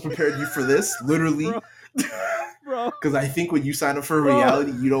world has prepared you for this. Literally. Bro. Because I think when you sign up for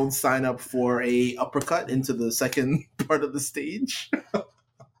reality, you don't sign up for a uppercut into the second part of the stage.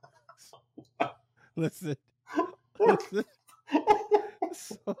 Listen.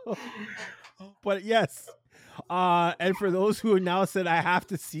 But yes. And for those who now said I have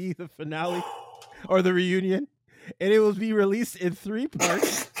to see the finale or the reunion, and it will be released in 3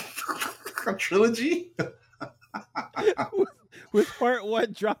 parts. A trilogy? with part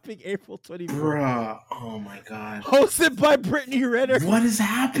 1 dropping April 24th. Bruh, oh my god. Hosted by Brittany Renner. What is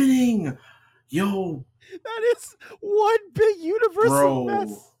happening? Yo. That is one big universal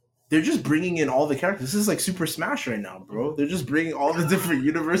mess. They're just bringing in all the characters. This is like Super Smash right now, bro. They're just bringing all the different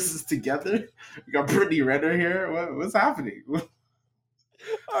universes together. We got Brittany Renner here. What's happening? All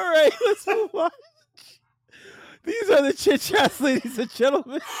right, let's move on. These are the chit chats, ladies and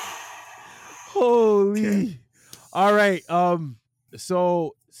gentlemen. Holy. Okay. All right.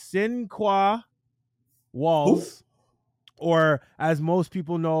 So Sinqua Walls, or as most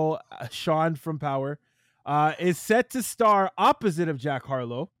people know, Sean from Power, is set to star opposite of Jack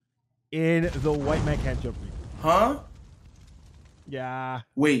Harlow in the White Man Can't Jump reboot. Huh? Yeah.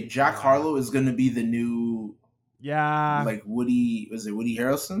 Wait, Jack Harlow is going to be the new... Yeah. Like Woody... Was it Woody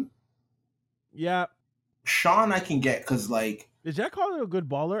Harrelson? Yeah. Sean I can get because like... Is Jack Harlow a good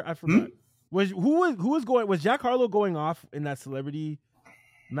baller? I forgot. Was Jack Harlow going off in that celebrity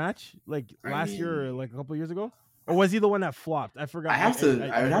match like last year or like a couple years ago? Or was he the one that flopped? I forgot. I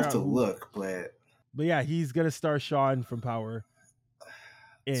would have to look, but yeah, he's gonna star Sean from Power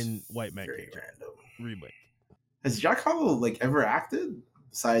in White Man Can't Jump remake. Has Jack Harlow like ever acted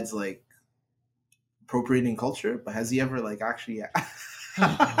besides like appropriating culture? But has he ever like actually?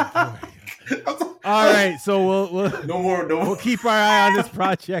 All right, so we'll no more. We'll keep our eye on this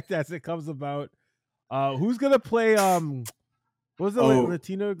project as it comes about. Who's gonna play? What was the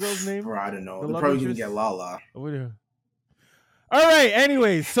Latina girl's name? Bro, I don't know. They're probably gonna get Lala. All right.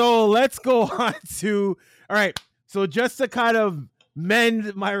 Anyways, so let's go on to. All right. So just to kind of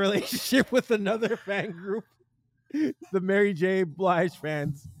mend my relationship with another fan group, the Mary J. Blige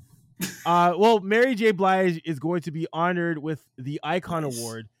fans. Mary J. Blige is going to be honored with the Icon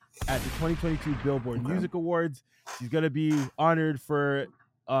Award at the 2022 Billboard Music Awards. She's going to be honored for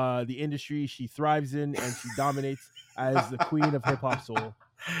the industry she thrives in and she dominates as the queen of hip hop soul.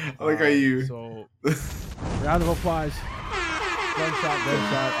 I like how you. So, round of applause. Gunshot,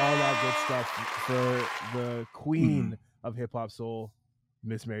 all that good stuff for the queen of hip hop soul,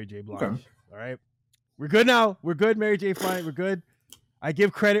 Miss Mary J. Blige. Okay. All right. We're good now. We're good, Mary J. Fine. We're good. I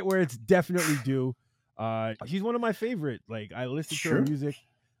give credit where it's definitely due. She's one of my favorite. Like, I listen to her music.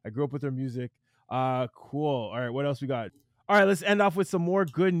 I grew up with her music. Cool. All right, what else we got? All right, let's end off with some more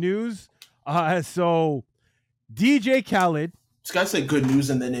good news. So DJ Khaled. This guy said good news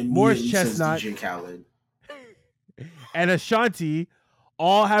and then immediately says DJ Khaled. And Ashanti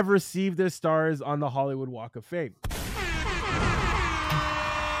all have received their stars on the Hollywood Walk of Fame.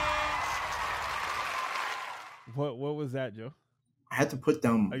 What was that, Joe? I had to put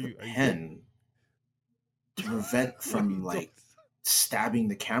down the pen to prevent from like stabbing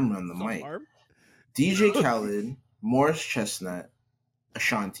the camera on the mic. Arm? DJ Khaled, Morris Chestnut,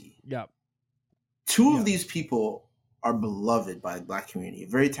 Ashanti. Yeah. Two of these people are beloved by the Black community.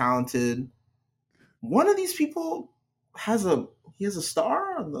 Very talented. One of these people has a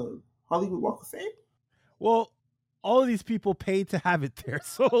star on the Hollywood Walk of Fame. Well, all of these people paid to have it there.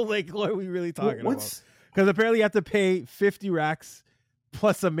 So like, what are we really talking What's about? Because apparently you have to pay 50 racks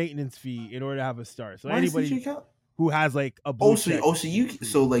plus a maintenance fee in order to have a star. So why does anybody DJ Khaled? who has like a blue check-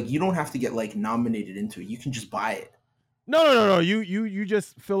 so like you don't have to get like nominated into it. You can just buy it. No. You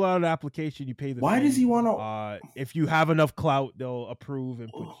just fill out an application. You pay the. Why fee. does he want to? If you have enough clout, they'll approve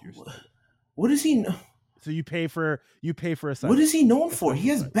and put your stuff. What is he? So you pay for a site. What is he known for? He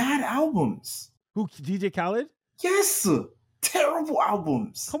has bad albums. Who? DJ Khaled? Yes, terrible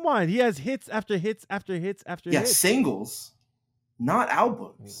albums. Come on, he has hits after hits after hits after hits. Yeah, singles, not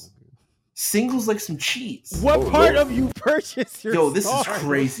albums. Singles like some cheese. What part of you purchase your? Yo, this star? is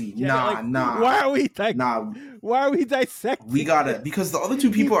crazy. Yeah, nah. Why are we Why are we dissecting? We gotta, because the other two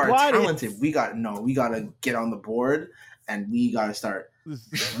people are talented. We gotta get on the board and we gotta start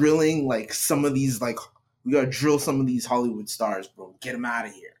drilling like some of these, like we gotta drill some of these Hollywood stars, bro. Get them out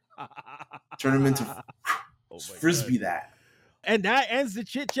of here. Turn them into frisbee God. that. And that ends the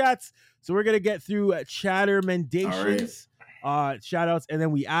chit chats. So we're gonna get through chatter mendations, shout outs, and then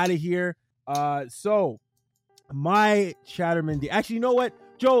we out of here. So my Chatterman. Actually, you know what,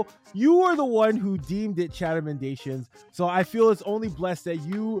 Joe? You are the one who deemed it Chattermendations. So I feel it's only blessed that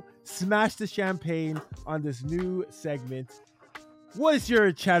you smashed the champagne on this new segment. What is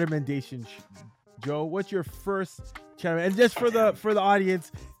your Chattermendation, Joe? What's your first Chatterman? And just for the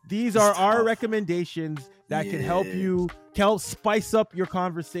audience, these are our recommendations that can help spice up your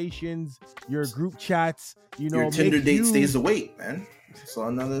conversations, your group chats. You know, your Tinder date stays awake, man. So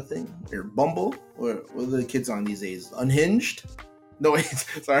another thing, your Bumble, what are the kids on these days? Unhinged? No, wait,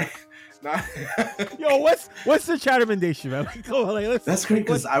 sorry. Yo, what's the Chattermendation, man? That's great,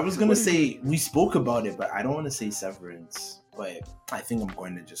 because I was gonna say we spoke about it, but I don't want to say Severance. But I think I'm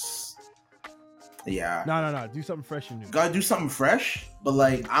going to just, No. Do something fresh and new. Gotta do something fresh, but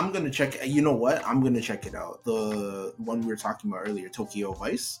like I'm gonna check. You know what? I'm gonna check it out. The one we were talking about earlier, Tokyo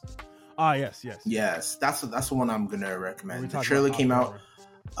Vice. Yes. That's the one I'm gonna recommend. The trailer came out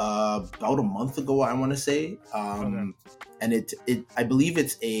about a month ago, I want to say. And it I believe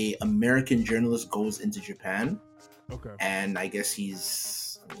it's a American journalist goes into Japan. Okay. And I guess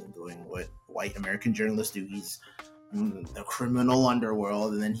he's doing what white American journalists do. He's the criminal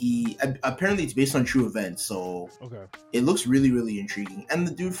underworld, and then he apparently it's based on true events. So it looks really, really intriguing. And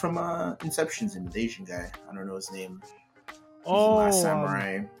the dude from Inception's in, the Asian guy. I don't know his name. He's in Last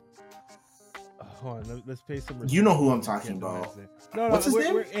Samurai. Hold on, let's pay some respect. You know who I'm talking about. No, what's his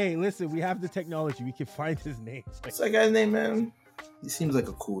name? Hey, listen, we have the technology. We can find his name. What's that guy's name, man? He seems like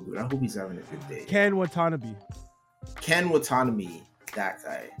a cool dude. I hope he's having a good day. Ken Watanabe, that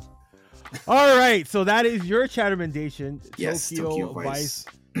guy. All right, so that is your Chattermendation. Yes, Tokyo Vice.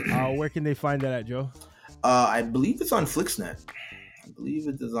 Where can they find that at, Joe? I believe it's on Flixnet. All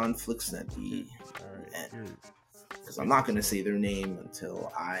right. Because I'm not gonna say their name until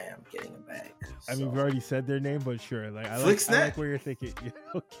I am getting a bag. I mean, we've already said their name, but sure. Like I like where you're thinking.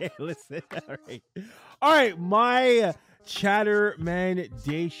 Okay, listen. All right. My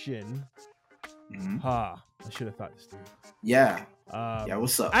Chattermendation. I should have thought this through. Yeah.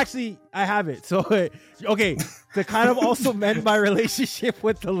 What's up? Actually, I have it. So, okay, to kind of also mend my relationship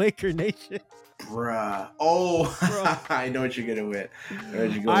with the Laker Nation. Bruh. Oh, I know what you're gonna with.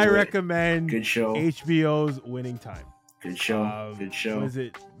 I recommend good show. HBO's Winning Time. Good show. Good show. What is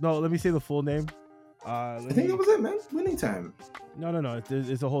it? No, let me say the full name. I think that was it, man. Winning Time. No.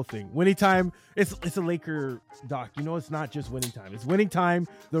 It's a whole thing. Winning Time. It's a Laker doc. You know, it's not just Winning Time. It's Winning Time: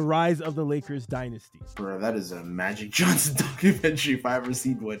 The Rise of the Lakers Dynasty. Bro, that is a Magic Johnson documentary if I ever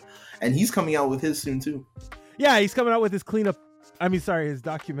seen one. And he's coming out with his soon too. Yeah, he's coming out with his his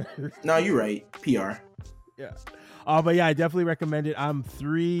documentary. No, you're right. PR. Yeah. But yeah, I definitely recommend it. I'm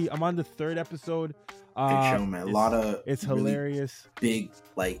on the third episode. Good show, man. A lot of it's really hilarious. Big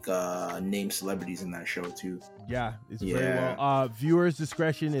name celebrities in that show too. Yeah, it's very well. Viewers'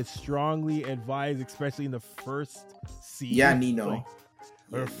 discretion is strongly advised, especially in the first season. Yeah, Nino.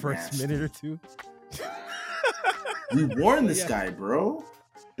 Or first minute or two. We warned this guy, bro.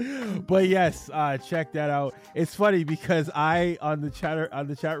 But yes, check that out. It's funny because on the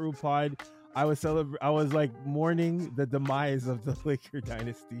chat room pod, I was like mourning the demise of the Laker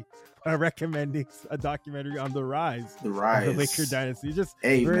dynasty by recommending a documentary on the rise of the Laker dynasty. Just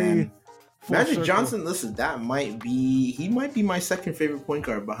man. Magic Johnson, listen, he might be my second favorite point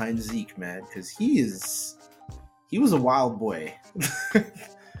guard behind Zeke, man, because he was a wild boy.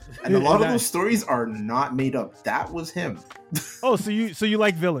 And a lot of those stories are not made up. That was him. Oh, so you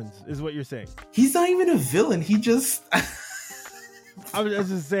like villains, is what you're saying? He's not even a villain. He just I was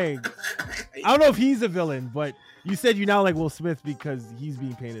just saying. I don't know if he's a villain, but You said you now like Will Smith because he's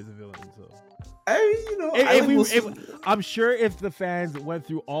being painted as a villain. So I'm sure if the fans went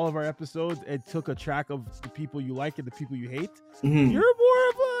through all of our episodes and took a track of the people you like and the people you hate, you're more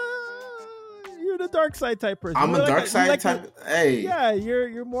of you're the dark side type person. I'm a dark side type. Hey, yeah,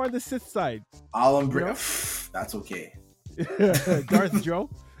 you're more on the Sith side. I'll embrace. That's okay. Darth Joe.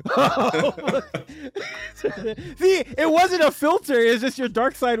 See, it wasn't a filter. It's just your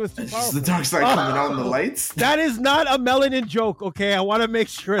dark side was too powerful. The dark side coming out in the lights. That is not a melanin joke. Okay, I want to make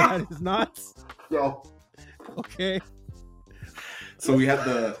sure that is not. Yo. Okay. So we had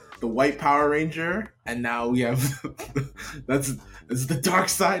the white Power Ranger, and now we have that's the dark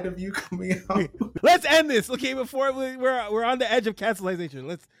side of you coming out. Let's end this. Okay, before we're on the edge of cancelization.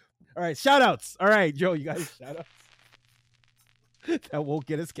 All right, shout outs. All right, Joe, you guys shout outs. That won't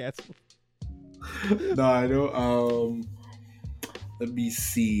get us canceled. No, I don't. Let me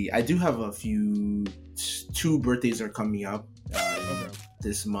see. I do have a few. 2 birthdays are coming up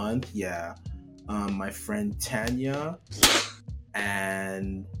this month. Yeah. My friend Tanya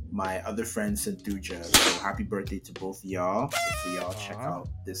and my other friend Santhuja. So happy birthday to both of y'all. Hopefully y'all check out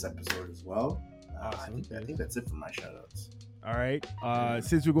this episode as well. Awesome. I think that's it for my shout outs. All right.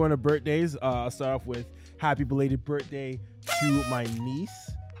 Since we're going to birthdays, I'll start off with happy belated birthday to my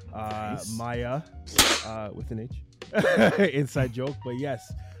niece, Maya, with an H. Inside joke, but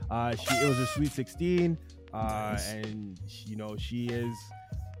yes, it was her sweet 16, nice. And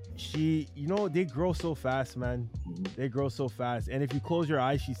they grow so fast, man. They grow so fast, and if you close your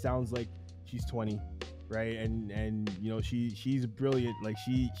eyes, she sounds like she's 20, right? And she's brilliant. Like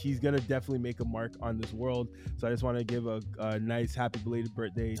she's gonna definitely make a mark on this world. So I just want to give a nice happy belated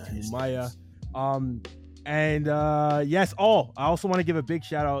birthday to Maya. And yes, I also want to give a big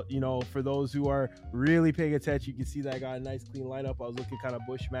shout out, for those who are really paying attention. You can see that I got a nice clean lineup. I was looking kind of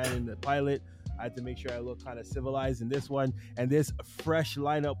Bushman in the pilot. I had to make sure I look kind of civilized in this one. And this fresh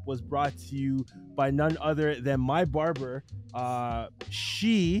lineup was brought to you by none other than my barber.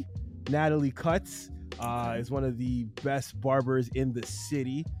 Natalie Cuts, is one of the best barbers in the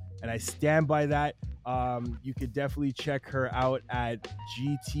city, and I stand by that. You could definitely check her out at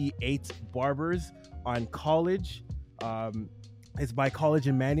GT8 Barbers on College. It's by College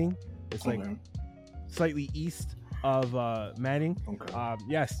and Manning. It's like slightly east of Manning. Okay.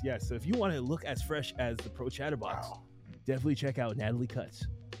 Yes. So if you want to look as fresh as the Pro Chatterbox, definitely check out Natalie Cuts.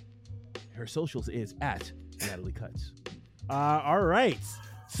 Her socials is at Natalie Cuts. All right.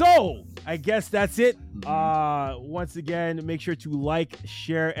 So I guess that's it. Once again, make sure to like,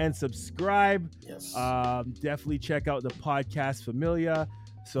 share, and subscribe. Yes. Definitely check out the podcast Familia.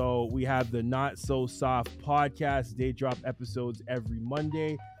 So we have the Not So Soft podcast. They drop episodes every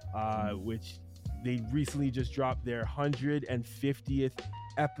Monday, which they recently just dropped their 150th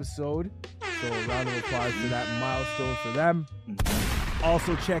episode. So a round of applause for that milestone for them.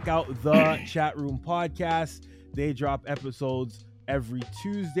 Also check out the Chat Room podcast. They drop episodes every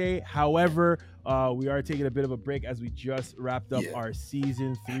Tuesday. However, we are taking a bit of a break as we just wrapped up our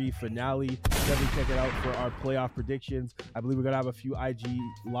season 3 finale. Definitely check it out for our playoff predictions. I believe we're gonna have a few IG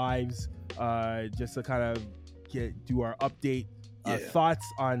lives just to kind of do our update thoughts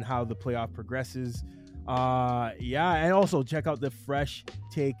on how the playoff progresses. And also check out the Fresh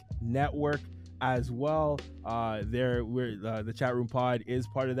Take Network as well. The Chat Room Pod is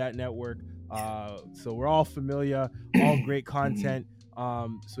part of that network. So we're all familiar, all great content.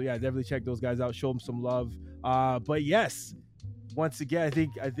 So yeah, definitely check those guys out. Show them some love. But yes, once again,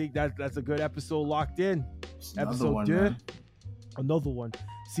 I think that's a good episode locked in. Episode 2. Another one.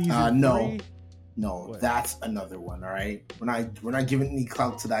 Season 3. No, what? That's another one. All right, we're not giving any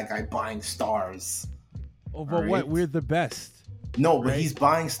clout to that guy buying stars. Oh, but what? We're the best. No, but he's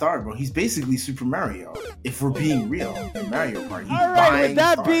buying stars, bro. He's basically Super Mario. If we're being real, Mario Kart. All right. With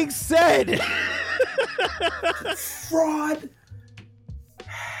that being said, fraud.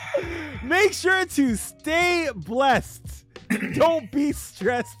 Make sure to stay blessed. Don't be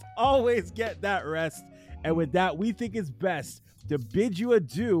stressed. Always get that rest. And with that, we think it's best to bid you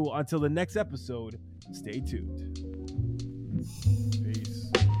adieu until the next episode. Stay tuned. Peace.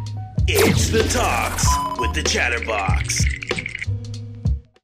 It's the Talks with the Chatterbox.